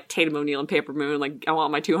that whole, like, Tatum O'Neal and Paper Moon, like, I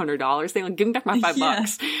want my $200 thing, like, give me back my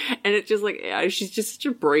 $5. And it's just, like, she's just such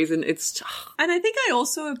a brazen, And I think I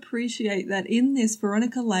also appreciate that in this,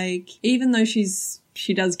 Veronica Lake, even though she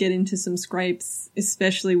does get into some scrapes,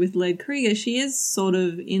 especially with Led Krieger, she is sort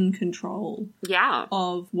of in control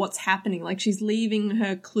of what's happening. Like, she's leaving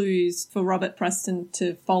her clues for Robert Preston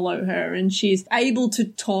to follow her, and she's able to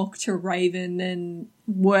talk to Raven and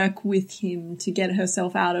work with him to get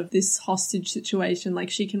herself out of this hostage situation. Like,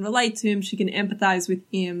 she can relate to him, she can empathize with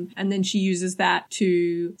him, and then she uses that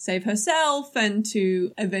to save herself and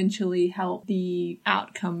to eventually help the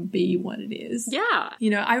outcome be what it is. Yeah. You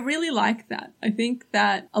know, I really like that. I think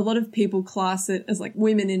that a lot of people class it as like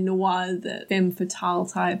women in noir, the femme fatale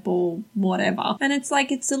type or whatever. And it's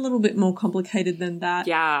like, it's a little bit more complicated than that.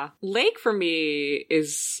 Yeah. Lake, for me,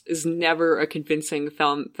 is never a convincing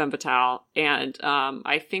femme fatale. And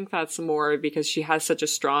I think that's more because she has such a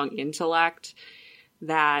strong intellect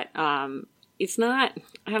that it's not,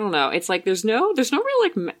 I don't know, it's like there's no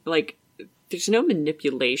real there's no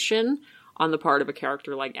manipulation on the part of a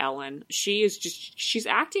character like Ellen. She's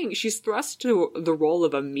thrust to the role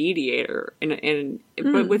of a mediator,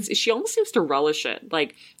 but she almost seems to relish it.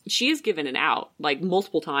 Like, she is given an out, like,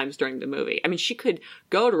 multiple times during the movie. I mean, she could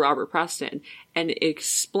go to Robert Preston and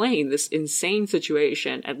explain this insane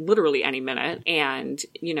situation at literally any minute, and,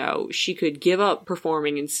 you know, she could give up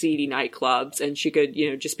performing in seedy nightclubs, and she could, you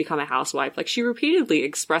know, just become a housewife. Like, she repeatedly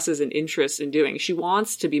expresses an interest in doing. She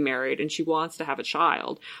wants to be married, and she wants to have a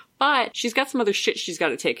child. But she's got some other shit she's got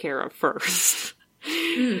to take care of first.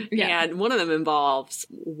 Yeah. And one of them involves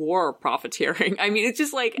war profiteering. I mean, it's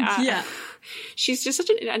just like, she's just such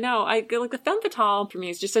the femme fatale for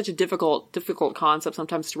me is just such a difficult concept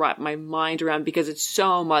sometimes to wrap my mind around, because it's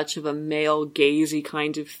so much of a male gazy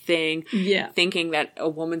kind of thing. Yeah. Thinking that a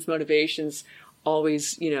woman's motivations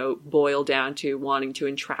always, you know, boil down to wanting to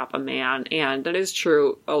entrap a man. And that is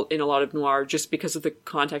true in a lot of noir, just because of the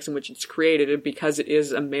context in which it's created and because it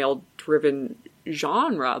is a male-driven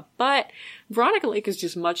genre. But Veronica Lake is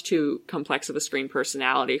just much too complex of a screen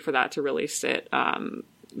personality for that to really sit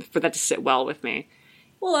well with me.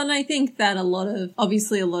 Well, and I think that a lot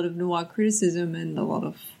of noir criticism and a lot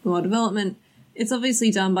of noir development, it's obviously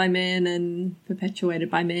done by men and perpetuated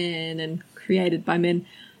by men and created by men.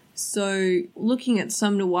 So looking at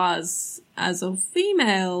some noirs as a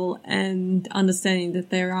female and understanding that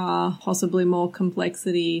there are possibly more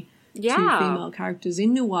complexity to female characters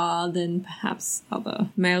in noir than perhaps other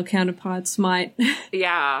male counterparts might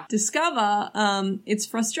discover, it's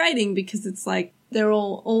frustrating because it's like they're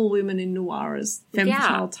all women in noir as femme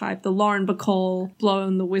fatale type. The Lauren Bacall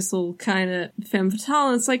blowing the whistle kind of femme fatale.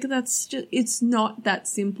 And it's like, that's just, it's not that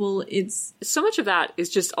simple. It's so much of that is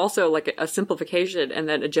just also like a simplification and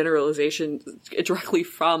then a generalization directly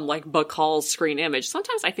from like Bacall's screen image.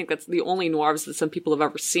 Sometimes I think that's the only noirs that some people have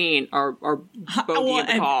ever seen are Bogey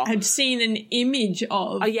and Bacall. I've seen an image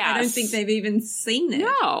of. Yes. I don't think they've even seen it.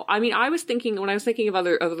 No. I mean, when I was thinking of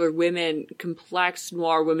other women, complex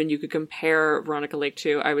noir women you could compare Veronica Lake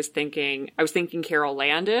to, I was thinking Carol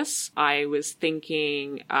Landis. I was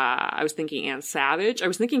thinking Anne Savage. I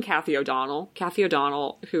was thinking Kathy O'Donnell. Kathy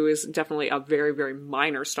O'Donnell, who is definitely a very, very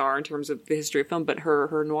minor star in terms of the history of film, but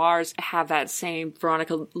her noirs have that same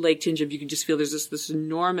Veronica Lake tinge of, you can just feel there's this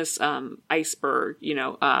enormous iceberg, you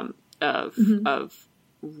know, of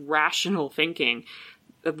rational thinking,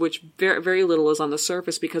 of which very, very little is on the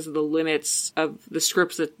surface because of the limits of the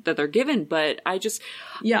scripts that they're given. But it's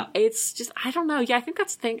just, I don't know. Yeah, I think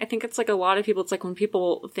that's the thing. I think it's like a lot of people, it's like when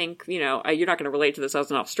people think, you know, you're not going to relate to this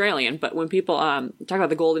as an Australian, but when people talk about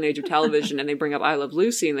the golden age of television and they bring up I Love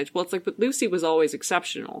Lucy, and it's like, but Lucy was always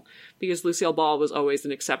exceptional because Lucille Ball was always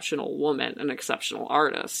an exceptional woman, an exceptional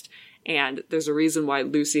artist. And there's a reason why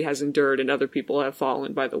Lucy has endured and other people have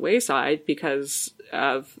fallen by the wayside, because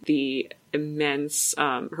of the immense,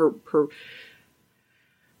 her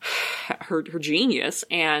genius.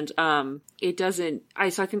 And it doesn't,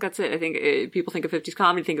 so I think that's it. I think people think of 50s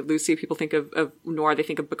comedy, think of Lucy, people think of noir, they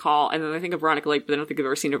think of Bacall, and then they think of Veronica Lake, but I don't think I've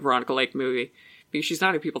ever seen a Veronica Lake movie. Because she's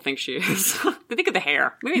not who people think she is. They think of the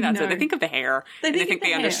hair. Maybe that's it. They think of the hair. They think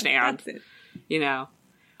they understand. That's it. You know.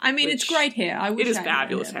 I mean, it's great hair. It is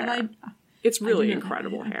fabulous hair. It's really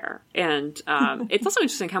incredible hair. And it's also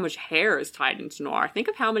interesting how much hair is tied into noir. Think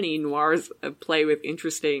of how many noirs play with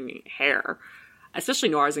interesting hair, especially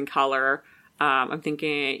noirs in color. I'm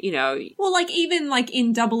thinking, you know... Well, like, even, like,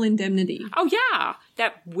 in Double Indemnity. Oh, yeah!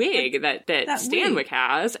 That wig that Stanwyck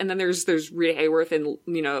has. And then there's Rita Hayworth in,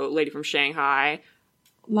 you know, Lady from Shanghai.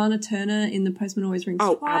 Lana Turner in The Postman Always Rings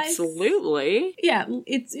Twice. Oh, absolutely. Yeah,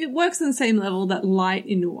 it works on the same level that light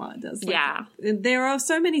in noir does. Like, yeah. There are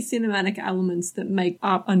so many cinematic elements that make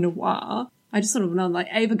up a noir. I just sort of know, like,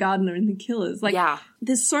 Ava Gardner in The Killers. Like,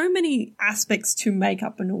 there's so many aspects to make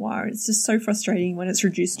up a noir. It's just so frustrating when it's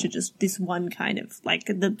reduced to just this one kind of, like,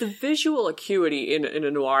 the visual acuity in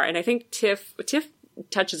a noir. And I think Tiff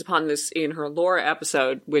touches upon this in her Laura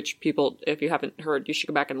episode, which people, if you haven't heard, you should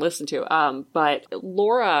go back and listen to. But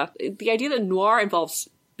Laura, the idea that noir involves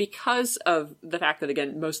because of the fact that,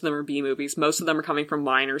 again, most of them are B movies, most of them are coming from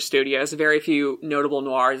minor studios. Very few notable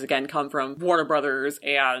noirs, again, come from Warner Brothers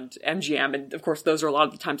and MGM. And of course, those are a lot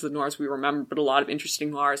of the times the noirs we remember, but a lot of interesting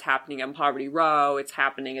noirs happening at Poverty Row. It's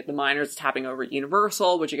happening at the minors. It's happening over at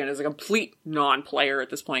Universal, which again is a complete non-player at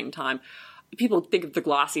this point in time. People think of the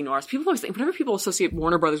glossy noirs. People always think, whenever people associate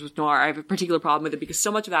Warner Brothers with noir, I have a particular problem with it because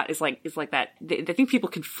so much of that is like that. I think people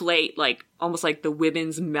conflate like almost like the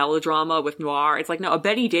women's melodrama with noir. It's like, no, a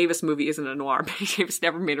Betty Davis movie isn't a noir. Betty Davis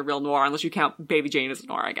never made a real noir unless you count Baby Jane as a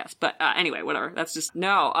noir, I guess. But anyway, whatever. That's just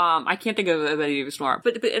no. I can't think of a Betty Davis noir.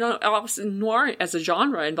 But noir as a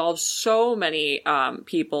genre involves so many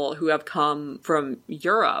people who have come from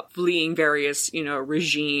Europe, fleeing various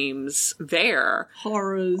regimes there,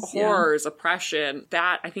 horrors, oppression.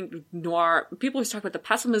 That I think noir. People always talk about the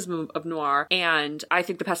pessimism of noir, and I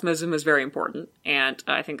think the pessimism is very important. And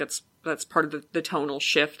I think that's part of the tonal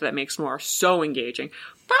shift that makes noir so engaging.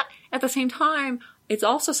 But at the same time, it's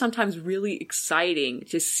also sometimes really exciting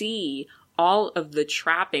to see all of the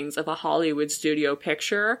trappings of a Hollywood studio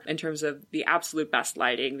picture in terms of the absolute best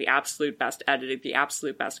lighting, the absolute best editing, the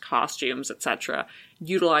absolute best costumes, etc.,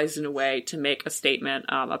 utilized in a way to make a statement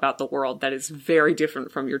about the world that is very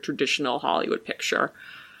different from your traditional Hollywood picture.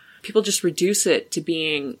 People just reduce it to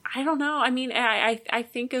being, I don't know. I mean, I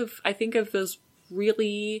think of those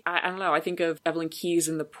really, I don't know, I think of Evelyn Keyes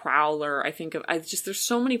in The Prowler. There's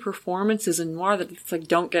so many performances in noir that it's like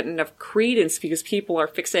don't get enough credence because people are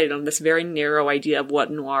fixated on this very narrow idea of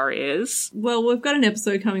what noir is. Well, we've got an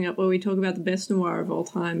episode coming up where we talk about the best noir of all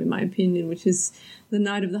time, in my opinion, which is The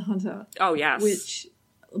Night of the Hunter. Oh, yes. Which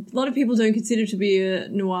a lot of people don't consider to be a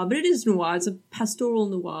noir, but it is noir. It's a pastoral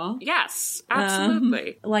noir. Yes,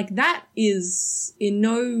 absolutely. That is, in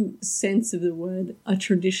no sense of the word, a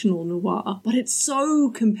traditional noir, but it's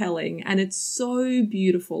so compelling and it's so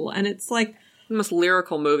beautiful and it's like the most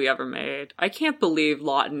lyrical movie ever made. I can't believe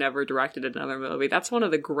Lawton never directed another movie. That's one of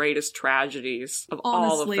the greatest tragedies of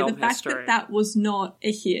all of film history. Honestly, the fact that was not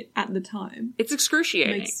a hit at the time. It's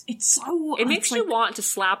excruciating. It makes you want to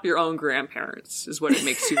slap your own grandparents, is what it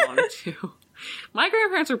makes you want to do. My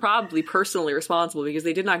grandparents were probably personally responsible because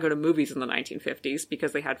they did not go to movies in the 1950s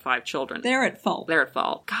because they had 5 children. They're at fault.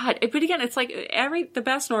 God, but again, it's like the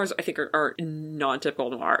best noirs I think are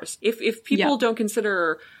non-typical noirs. If people don't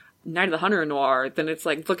consider Night of the Hunter noir, then it's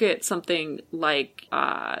like, look at something like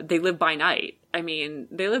They Live by Night. I mean,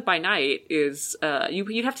 They Live by Night is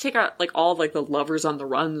you'd have to take out like all of like the lovers on the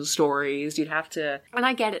run stories. You'd have to, and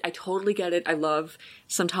I get it. I totally get it. I love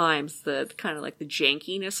sometimes the kind of like the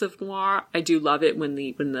jankiness of noir. I do love it when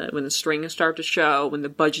the strings start to show, when the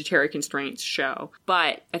budgetary constraints show.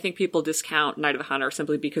 But I think people discount Night of the Hunter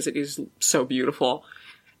simply because it is so beautiful,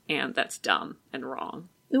 and that's dumb and wrong.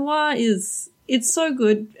 Noir it's so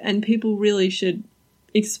good, and people really should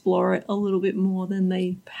explore it a little bit more than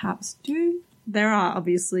they perhaps do. There are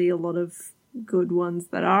obviously a lot of good ones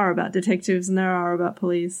that are about detectives, and there are about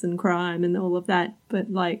police and crime and all of that, but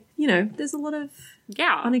there's a lot of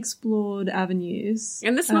unexplored avenues.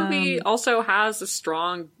 And this movie also has a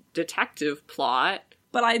strong detective plot.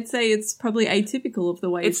 But I'd say it's probably atypical of the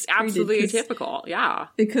way it's absolutely atypical, yeah.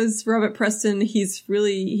 Because Robert Preston, he's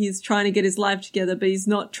trying to get his life together, but he's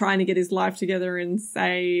not trying to get his life together in,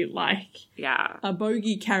 say, a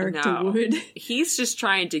bogey character would. He's just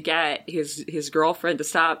trying to get his girlfriend to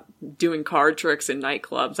stop doing card tricks in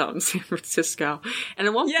nightclubs out in San Francisco. And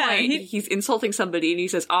at one point, he's insulting somebody and he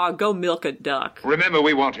says, go milk a duck. Remember,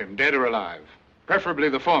 we want him, dead or alive. Preferably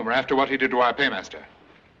the former after what he did to our paymaster.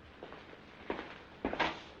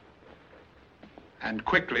 And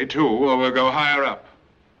quickly, too, or we'll go higher up.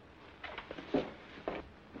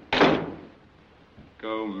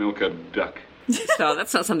 Go milk a duck. So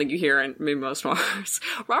that's not something you hear in most noirs.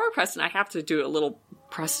 Robert Preston, I have to do a little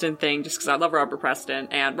Preston thing just because I love Robert Preston.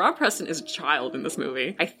 And Robert Preston is a child in this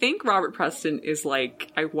movie. I think Robert Preston is I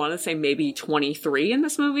want to say maybe 23 in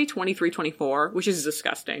this movie, 23, 24, which is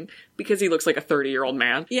disgusting because he looks like a 30-year-old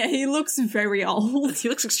man. Yeah, he looks very old. He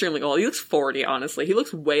looks extremely old. He looks 40, honestly. He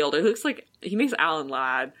looks way older. He looks like, he makes Alan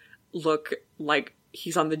Ladd look like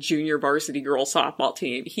he's on the junior varsity girls softball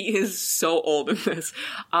team. He is so old in this.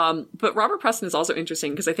 But Robert Preston is also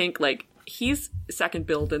interesting because I think he's second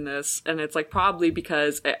billed in this, and it's probably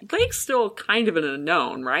because Blake's still kind of an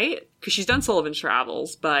unknown, right? Because she's done Sullivan's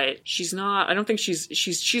Travels, but she's not. I don't think she's.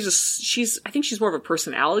 I think she's more of a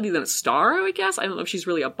personality than a star. I guess I don't know if she's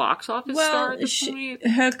really a box office star at this point.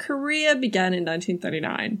 Her career began in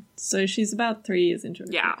 1939, so she's about 3 years into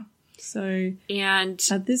it. Yeah. So and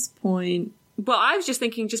at this point. Well, I was just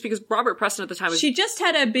thinking, just because Robert Preston at the time was... She just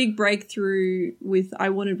had a big breakthrough with I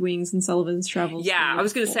Wanted Wings and Sullivan's Travels. Yeah, I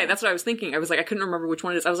was going to say, that's what I was thinking. I was like, I couldn't remember which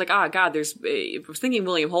one it is. I was like, God, I was thinking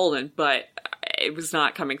William Holden, but it was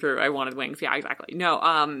not coming through. I Wanted Wings. Yeah, exactly. No,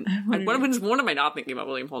 when am I not thinking about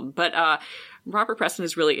William Holden? But Robert Preston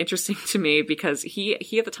is really interesting to me because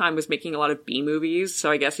he at the time was making a lot of B movies,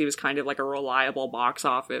 so I guess he was kind of like a reliable box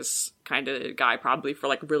office kind of guy, probably for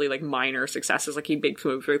like really like minor successes. Like he makes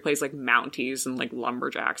movies where he plays like Mounties and like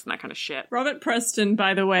lumberjacks and that kind of shit. Robert Preston,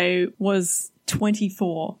 by the way, was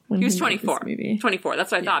 24 when he was 24. 24.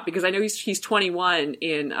 That's what I thought, because I know he's 21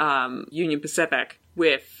 in Union Pacific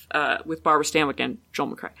with Barbara Stanwyck and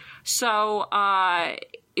Joel McCrea. So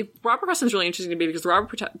Robert Preston's really interesting to me because the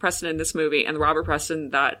Robert Preston in this movie and the Robert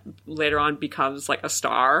Preston that later on becomes like a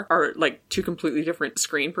star are like two completely different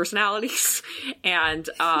screen personalities. And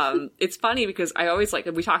it's funny because I always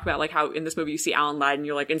we talk about like how in this movie you see Alan Ladd and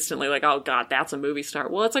you're like instantly like, oh God, that's a movie star.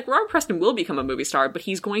 Well, it's like Robert Preston will become a movie star, but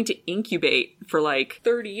he's going to incubate for like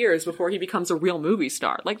 30 years before he becomes a real movie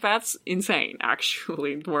star. Like that's insane,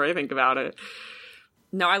 actually, the more I think about it.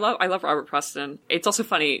 No, I love Robert Preston. It's also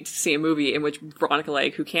funny to see a movie in which Veronica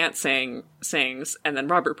Lake, who can't sing, sings, and then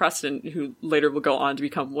Robert Preston, who later will go on to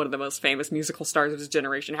become one of the most famous musical stars of his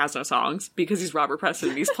generation, has no songs because he's Robert Preston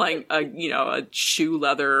and he's playing a shoe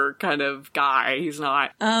leather kind of guy. He's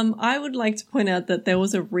not. I would like to point out that there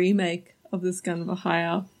was a remake of This Gun for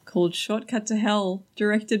Hire called Shortcut to Hell,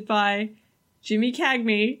 directed by Jimmy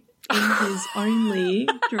Cagney. In his only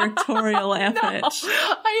directorial effort. No,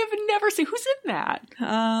 I have never seen. Who's in that?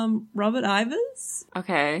 Robert Ivers.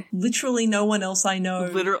 Okay. Literally no one else I know.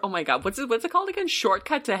 Oh my God. What's it called again?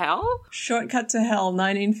 Shortcut to Hell? Shortcut to Hell,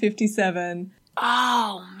 1957.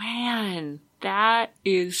 Oh, man. That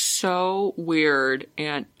is so weird.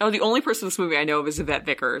 And the only person in this movie I know of is Yvette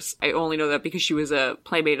Vickers. I only know that because she was a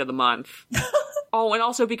Playmate of the Month. Oh, and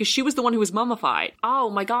also because she was the one who was mummified. Oh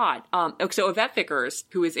my God. So Yvette Vickers,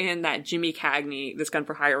 who is in that Jimmy Cagney, This Gun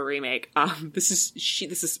for Hire remake, this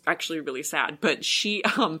is actually really sad, but she,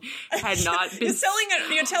 had not been...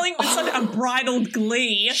 You're telling it with such unbridled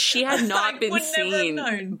glee. She had not been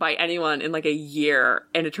seen by anyone in like a year,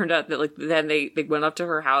 and it turned out that like, then they went up to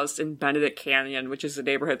her house in Benedict Canyon, which is a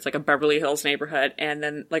neighborhood, it's like a Beverly Hills neighborhood, and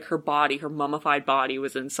then like her mummified body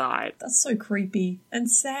was inside. That's so creepy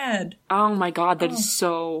and sad. Oh my God. That is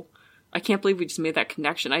so... I can't believe we just made that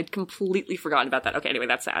connection. I'd completely forgotten about that. Okay, anyway,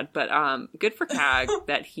 that's sad. But good for Cag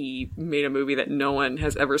that he made a movie that no one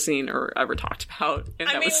has ever seen or ever talked about. And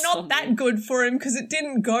I mean, not that good for him because it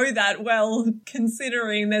didn't go that well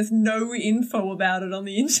considering there's no info about it on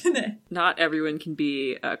the internet. Not everyone can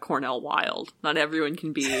be Cornell Wilde. Not everyone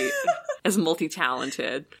can be as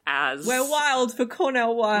multi-talented as... We're wild for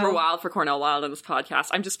Cornell Wilde. We're wild for Cornell Wilde on this podcast.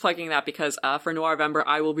 I'm just plugging that because for Noirvember,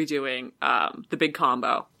 I will be doing The Big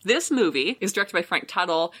Combo. This movie is directed by Frank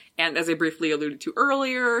Tuttle, and as I briefly alluded to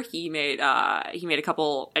earlier, he made a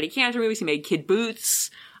couple Eddie Cantor movies. He made Kid Boots,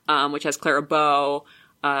 which has Clara Bow.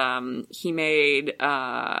 He made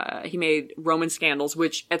Roman Scandals,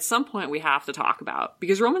 which at some point we have to talk about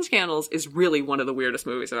because Roman Scandals is really one of the weirdest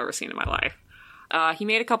movies I've ever seen in my life. He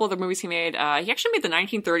made a couple other movies. He actually made the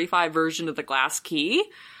 1935 version of The Glass Key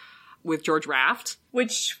with George Raft,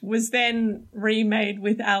 which was then remade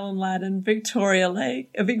with Alan Ladd and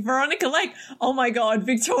Veronica Lake. Oh my God,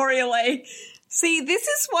 Victoria Lake. See, this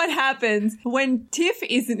is what happens when Tiff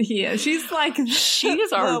isn't here. She's like... She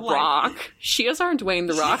is our Rock. She is our Dwayne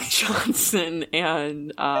The Rock Johnson.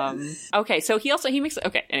 And, okay, so he makes...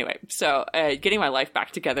 Okay, anyway. So, getting my life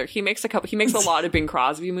back together. He makes a lot of Bing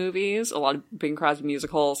Crosby movies, a lot of Bing Crosby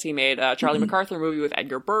musicals. He made a Charlie MacArthur movie with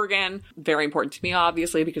Edgar Bergen. Very important to me,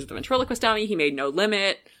 obviously, because of The Ventriloquist Dummy. He made No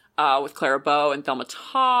Limit. With Clara Bow and Thelma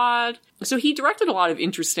Todd. So he directed a lot of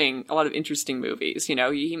interesting movies. You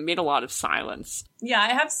know, he made a lot of silence. Yeah, I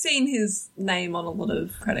have seen his name on a lot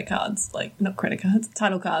of credit cards. Like, not credit cards,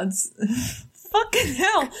 title cards. Fucking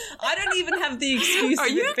hell. I don't even have the excuse of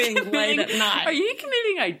it being late at night. Are you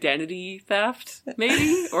committing identity theft,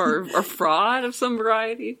 maybe? or fraud of some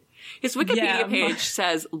variety? His Wikipedia page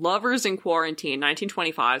says Lovers in Quarantine,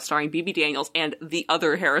 1925, starring B.B. Daniels and the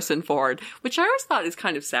other Harrison Ford, which I always thought is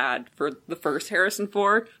kind of sad for the first Harrison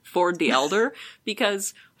Ford the Elder,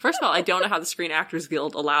 because first of all, I don't know how the Screen Actors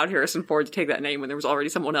Guild allowed Harrison Ford to take that name when there was already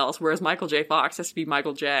someone else, whereas Michael J. Fox has to be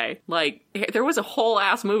Michael J. Like, there was a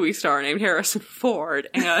whole-ass movie star named Harrison Ford,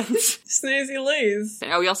 and... Snoozy Liz.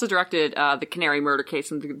 We also directed The Canary Murder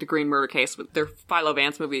Case and the Green Murder Case, with their Philo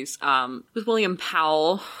Vance movies, with William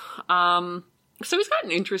Powell. So he's got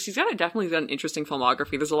an interest. Definitely got an interesting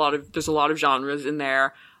filmography. There's a lot of genres in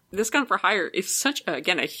there. This Gun for Hire is such,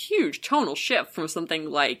 again, a huge tonal shift from something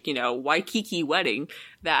like, Waikiki Wedding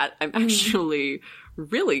that I'm actually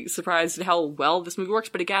really surprised at how well this movie works.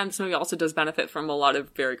 But again, this movie also does benefit from a lot of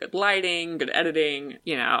very good lighting, good editing.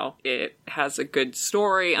 It has a good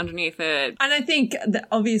story underneath it. And I think that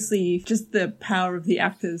obviously just the power of the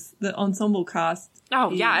actors, the ensemble cast. Oh,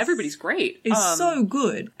 yeah, everybody's great. Is so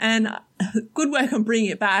good. And good work on bringing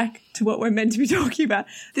it back to what we're meant to be talking about.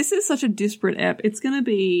 This is such a disparate ep. It's going to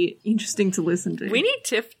be interesting to listen to. We need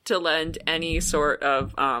Tiff to lend any sort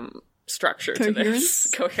of structure to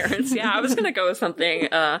this. Coherence. Yeah, I was going to go with something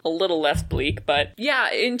a little less bleak, but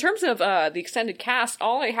yeah, in terms of the extended cast,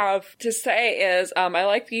 all I have to say is I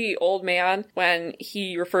like the old man when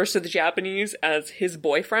he refers to the Japanese as his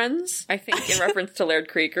boyfriends. I think in reference to Laird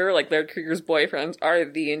Creeker, like Laird Creeker's boyfriends are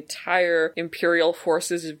the entire Imperial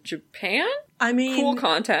Forces of Japan. I mean, cool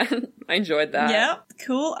content. I enjoyed that. Yeah,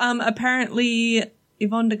 cool. Apparently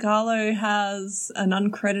Yvonne De Carlo has an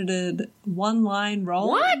uncredited one-line role.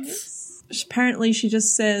 What? Apparently she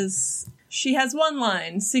just says she has one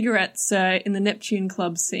line, cigarettes in the Neptune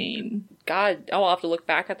Club scene. God, I'll have to look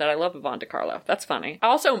back at that. I love Yvonne De Carlo. That's funny.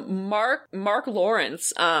 Also, Mark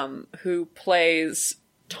Lawrence, who plays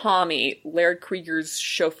Tommy, Laird Krieger's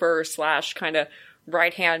chauffeur / kind of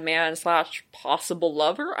right-hand man / possible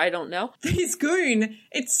lover. I don't know. His goon.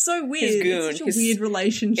 It's so weird. His goon. It's such a weird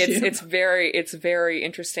relationship. It's very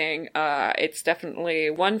interesting. It's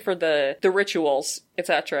definitely one for the rituals,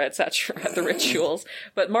 etc., the rituals.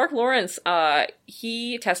 But Mark Lawrence,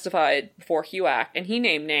 he testified before HUAC, and he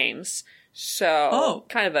named names. So,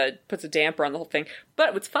 kind of puts a damper on the whole thing.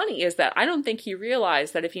 But what's funny is that I don't think he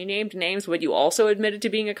realized that if you named names but you also admitted to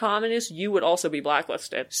being a communist, you would also be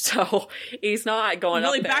blacklisted. So, he's not going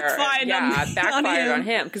really up there. Backfired on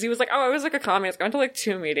him. Because he was like, I was like a communist. I went to like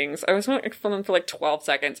 2 meetings. I was for them for like 12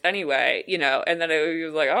 seconds anyway, and then he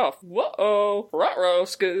was like, oh, whoa, ruh-roh,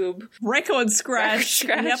 Scoob. Record scratch.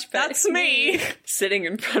 Yep, that's me. Sitting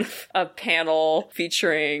in front of a panel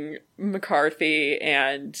featuring McCarthy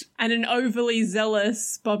and an overly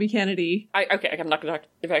zealous Bobby Kennedy. I'm not going to talk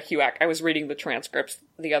about HUAC. I was reading the transcripts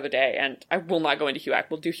the other day, and I will not go into HUAC.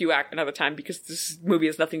 We'll do HUAC another time because this movie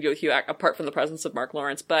has nothing to do with HUAC apart from the presence of Mark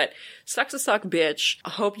Lawrence. But Sucks to Suck, bitch. I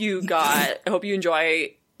hope you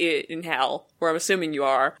enjoy it in hell, where I'm assuming you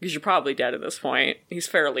are, because you're probably dead at this point. He's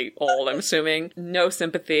fairly old, I'm assuming. No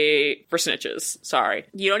sympathy for snitches. Sorry.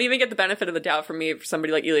 You don't even get the benefit of the doubt from me for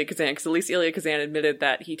somebody like Elia Kazan, because at least Elia Kazan admitted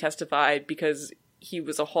that he testified because he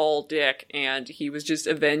was a whole dick, and he was just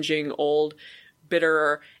avenging old,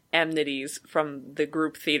 bitter enmities from the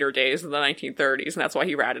group theater days in the 1930s, and that's why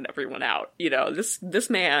he ratted everyone out. This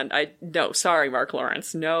man, sorry, Mark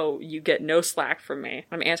Lawrence. No, you get no slack from me.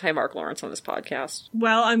 I'm anti-Mark Lawrence on this podcast.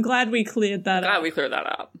 Well, I'm glad we cleared that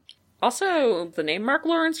up. Also, the name Mark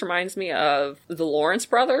Lawrence reminds me of the Lawrence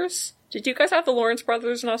brothers. Did you guys have the Lawrence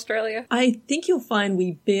brothers in Australia? I think you'll find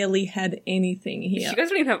we barely had anything here. You guys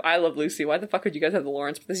don't even have I Love Lucy. Why the fuck would you guys have the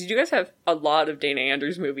Lawrence brothers? You guys have a lot of Dana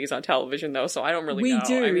Andrews movies on television, though, so I don't really know. We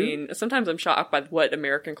do. I mean, sometimes I'm shocked by what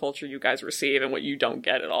American culture you guys receive and what you don't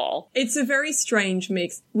get at all. It's a very strange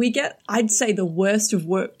mix. We get, I'd say, the worst of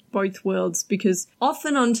both worlds, because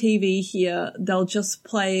often on TV here, they'll just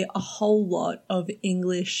play a whole lot of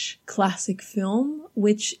English classic film,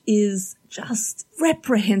 which is just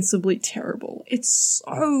reprehensibly terrible. It's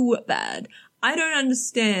so bad. I don't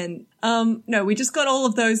understand. No, we just got all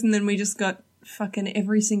of those, and then we just got fucking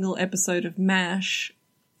every single episode of MASH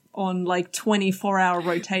on like 24-hour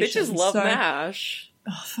rotation. Bitches love MASH.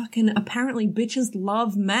 Oh, fucking apparently bitches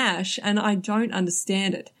love MASH, and I don't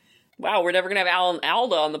understand it. Wow, we're never going to have Alan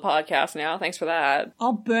Alda on the podcast now. Thanks for that.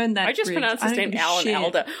 I'll burn that I just pronounced his name Alan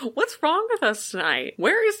Alda. What's wrong with us tonight?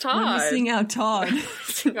 Where is Todd? We're missing our Todd. We're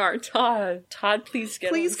missing our Todd. Todd, please get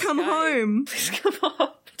Please come home. Please come home.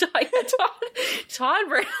 Todd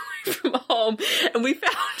ran away from home, and we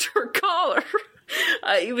found her collar.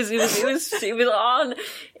 He was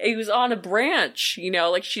on a branch,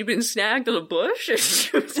 like she'd been snagged on a bush, and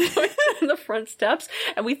she was going down the front steps,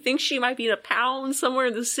 and we think she might be in a pound somewhere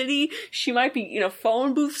in the city. She might be in a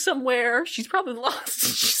phone booth somewhere. She's probably lost.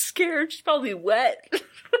 She's scared. She's probably wet.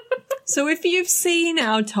 So if you've seen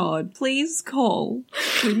our Todd, please call.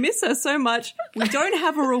 We miss her so much. We don't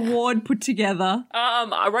have a reward put together.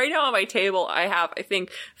 Right now on my table, I have, I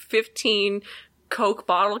think, 15 Coke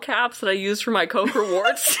bottle caps that I use for my Coke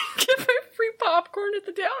rewards to get my free popcorn at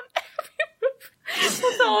the Down Abbey.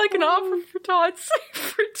 That's all I can offer for Todd's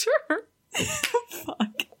safe return.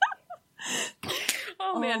 Fuck.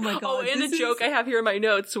 Oh man. Oh my God. Oh, and a joke I have here in my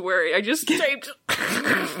notes where I just typed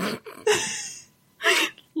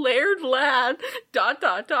Laird Lad ... Lard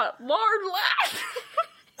Lad.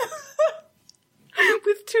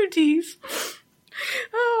 With 2 D's.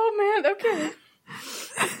 Oh, man, okay.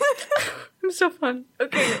 I'm so fun.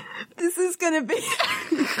 Okay. This is gonna be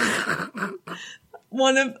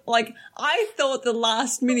one of, like, I thought the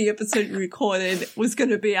last mini episode we recorded was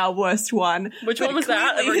gonna be our worst one. Which one was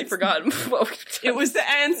that? I've already forgotten. It was the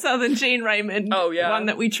Anne Southern Gene Raymond one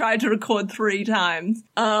that we tried to record 3 times.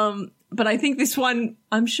 But I think this one,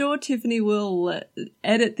 I'm sure Tiffany will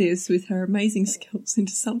edit this with her amazing skills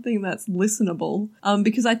into something that's listenable.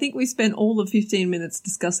 Because I think we spent all of 15 minutes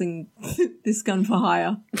discussing this Gun for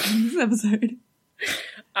Hire in this episode.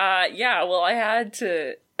 Yeah, well, I had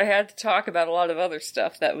to talk about a lot of other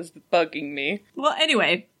stuff that was bugging me. Well,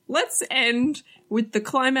 anyway, let's end with the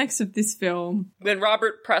climax of this film. When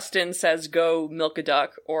Robert Preston says, go milk a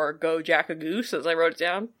duck, or go jack a goose, as I wrote it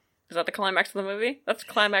down. Is that the climax of the movie? That's the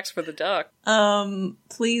climax for the duck.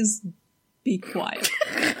 Please be quiet.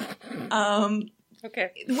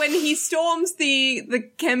 Okay. When he storms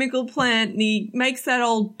the chemical plant and he makes that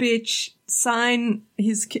old bitch sign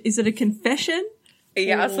is it a confession?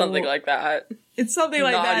 Yeah, something like that. It's something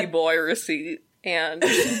like that. Naughty boy receipt. And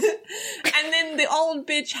and then the old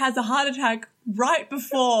bitch has a heart attack right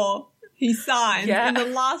before he signs. Yeah. In the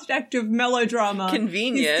last act of melodrama.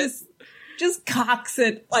 Convenient. Just cocks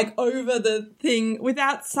it, like, over the thing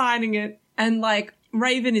without signing it. And, like,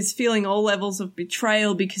 Raven is feeling all levels of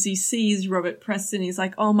betrayal because he sees Robert Preston. He's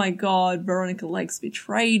like, oh my god, Veronica Lake's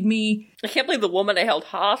betrayed me. I can't believe the woman I held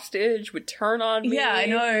hostage would turn on me. Yeah, I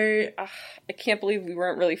know. I can't believe we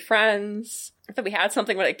weren't really friends. I thought we had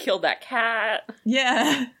something when I killed that cat.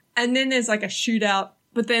 Yeah. And then there's, like, a shootout.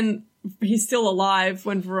 But then he's still alive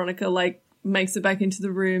when Veronica, like, makes it back into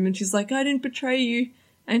the room. And she's like, I didn't betray you.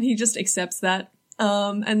 And he just accepts that,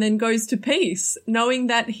 and then goes to peace, knowing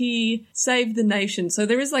that he saved the nation. So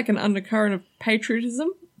there is, like, an undercurrent of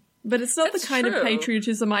patriotism, but it's not the kind of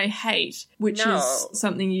patriotism I hate, which is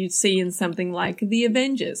something you'd see in something like The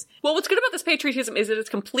Avengers. Well, what's good about this patriotism is that it's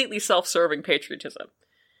completely self-serving patriotism.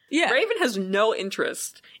 Yeah. Raven has no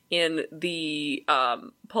interest in the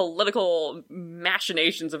political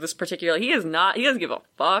machinations of this particular. He doesn't give a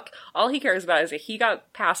fuck. All he cares about is that he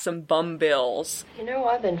got past some bum bills. You know,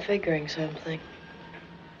 I've been figuring something.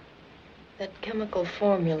 That chemical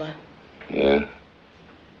formula. Yeah?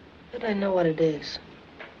 But I know what it is.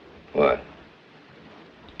 What?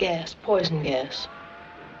 Gas, poison gas.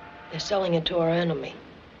 They're selling it to our enemy.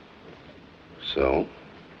 So?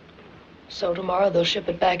 So tomorrow they'll ship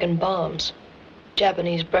it back in bombs.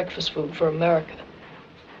 Japanese breakfast food for America.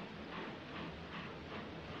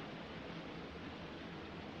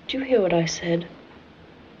 Did you hear what I said?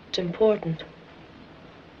 It's important.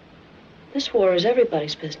 This war is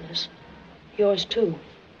everybody's business. Yours too.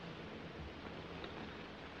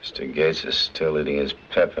 Mr. Gates is still eating his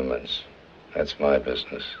peppermints. That's my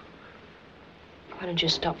business. Why don't you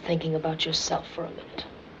stop thinking about yourself for a minute?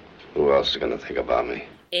 Who else is going to think about me?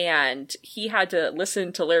 And he had to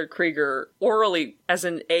listen to Laird Krieger orally, as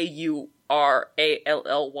in A-U-R-A-L-L-Y,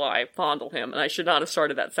 fondle him. And I should not have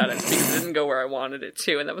started that sentence because it didn't go where I wanted it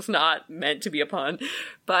to, and that was not meant to be a pun.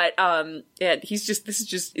 But, and it's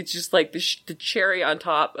just like the cherry on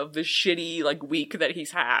top of the shitty, like, week that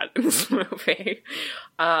he's had in this movie.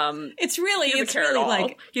 It's really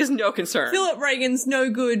like, he has no concern. Philip Reagan's no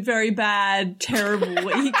good, very bad, terrible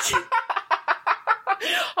week.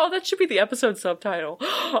 Oh, that should be the episode subtitle.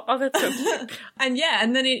 Oh, that's so cute.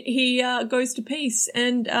 And then he goes to peace,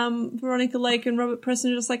 and Veronica Lake and Robert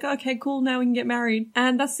Preston are just like, okay, cool, now we can get married.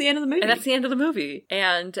 And that's the end of the movie.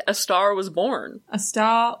 And a star was born. A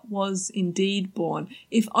star was indeed born.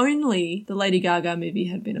 If only the Lady Gaga movie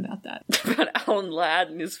had been about that. About Alan Ladd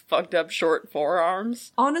and his fucked up short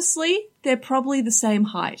forearms. Honestly, they're probably the same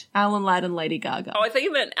height. Alan Ladd and Lady Gaga. Oh, I thought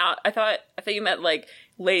you meant like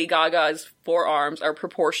Lady Gaga's forearms are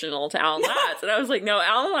proportional to Alan Ladd's. And I was like, no,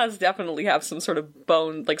 Alan Ladd's definitely have some sort of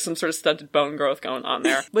bone, like some sort of stunted bone growth going on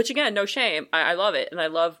there. Which again, no shame. I love it. And I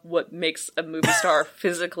love what makes a movie star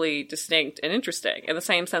physically distinct and interesting. In the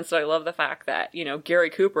same sense that I love the fact that, you know,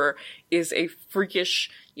 Gary Cooper is a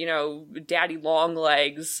freakish, you know, daddy long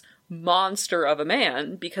legs monster of a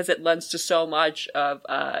man, because it lends to so much of,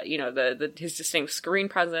 you know, his distinct screen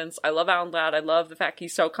presence. I love Alan Ladd. I love the fact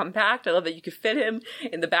he's so compact. I love that you could fit him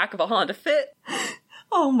in the back of a Honda Fit.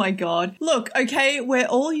 Oh my god. Look, okay, we're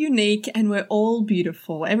all unique and we're all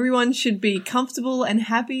beautiful. Everyone should be comfortable and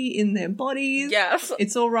happy in their bodies. Yes.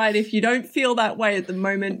 It's alright if you don't feel that way at the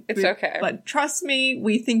moment. It's okay. But trust me,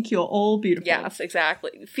 we think you're all beautiful. Yes,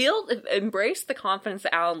 exactly. Embrace the confidence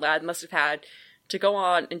that Alan Ladd must have had to go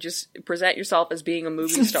on and just present yourself as being a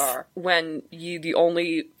movie star when the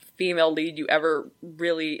only female lead you ever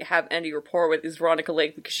really have any rapport with is Veronica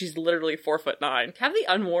Lake, because she's literally 4'9". Have the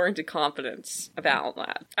unwarranted confidence of Alan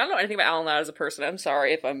Ladd. I don't know anything about Alan Ladd as a person. I'm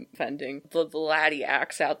sorry if I'm offending the laddie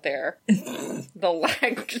acts out there. The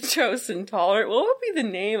lactose intolerant. What would be the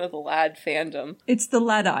name of the Ladd fandom? It's the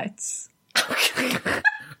Laddites.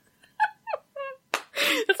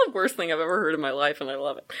 That's the worst thing I've ever heard in my life, and I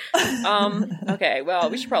love it. Okay, well,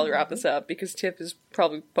 we should probably wrap this up, because Tiff is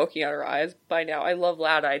probably poking out her eyes by now. I love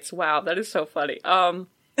Laddites. Wow, that is so funny.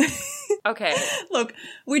 Okay. Look,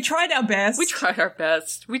 we tried our best.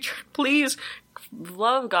 Please,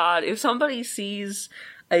 love God, if somebody sees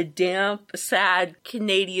a damp, sad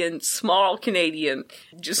Canadian, small Canadian,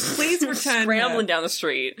 just please return scrambling down the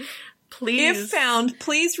street. Please. If found,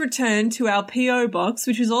 please return to our P.O. box,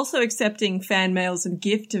 which is also accepting fan mails and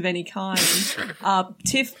gift of any kind.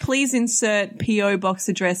 Tiff, please insert P.O. box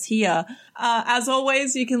address here. As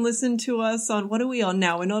always, you can listen to us on, what are we on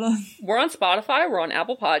now? We're on Spotify, we're on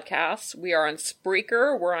Apple Podcasts, we are on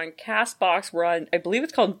Spreaker, we're on CastBox, we're on, I believe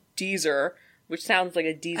it's called Deezer, which sounds like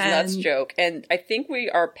a D's Nuts joke. And I think we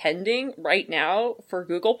are pending right now for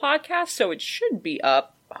Google Podcasts, so it should be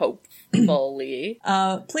up. Hopefully.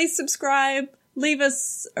 Please subscribe, leave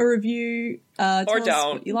us a review, tell or us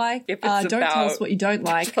don't. what you like. If it's don't tell us what you don't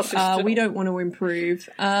like. We don't want to improve.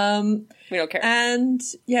 We don't care. And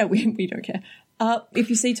yeah, we don't care. If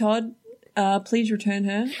you see Todd, please return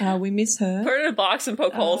her. We miss her. Put her in a box and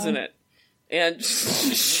poke holes in it. And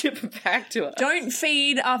ship it back to us. Don't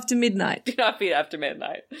feed after midnight. Do not feed after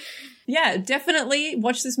midnight. Yeah, definitely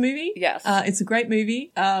watch this movie. Yes. It's a great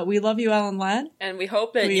movie. We love you, Alan Ladd. And we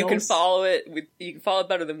hope that you can follow it. You can follow it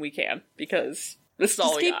better than we can, because this is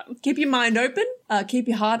all we got. Keep your mind open. Keep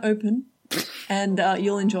your heart open. And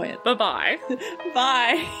you'll enjoy it. Bye-bye.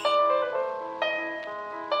 Bye.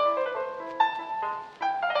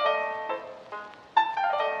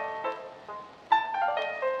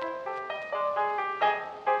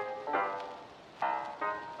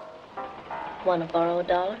 Want to borrow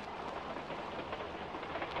 $1?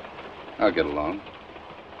 I'll get along.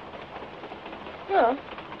 Well,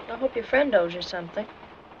 I hope your friend owes you something.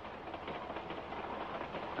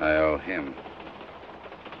 I owe him.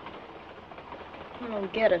 I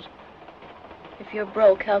don't get it. If you're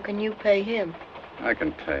broke, how can you pay him? I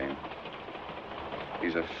can pay him.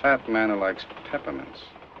 He's a fat man who likes peppermints.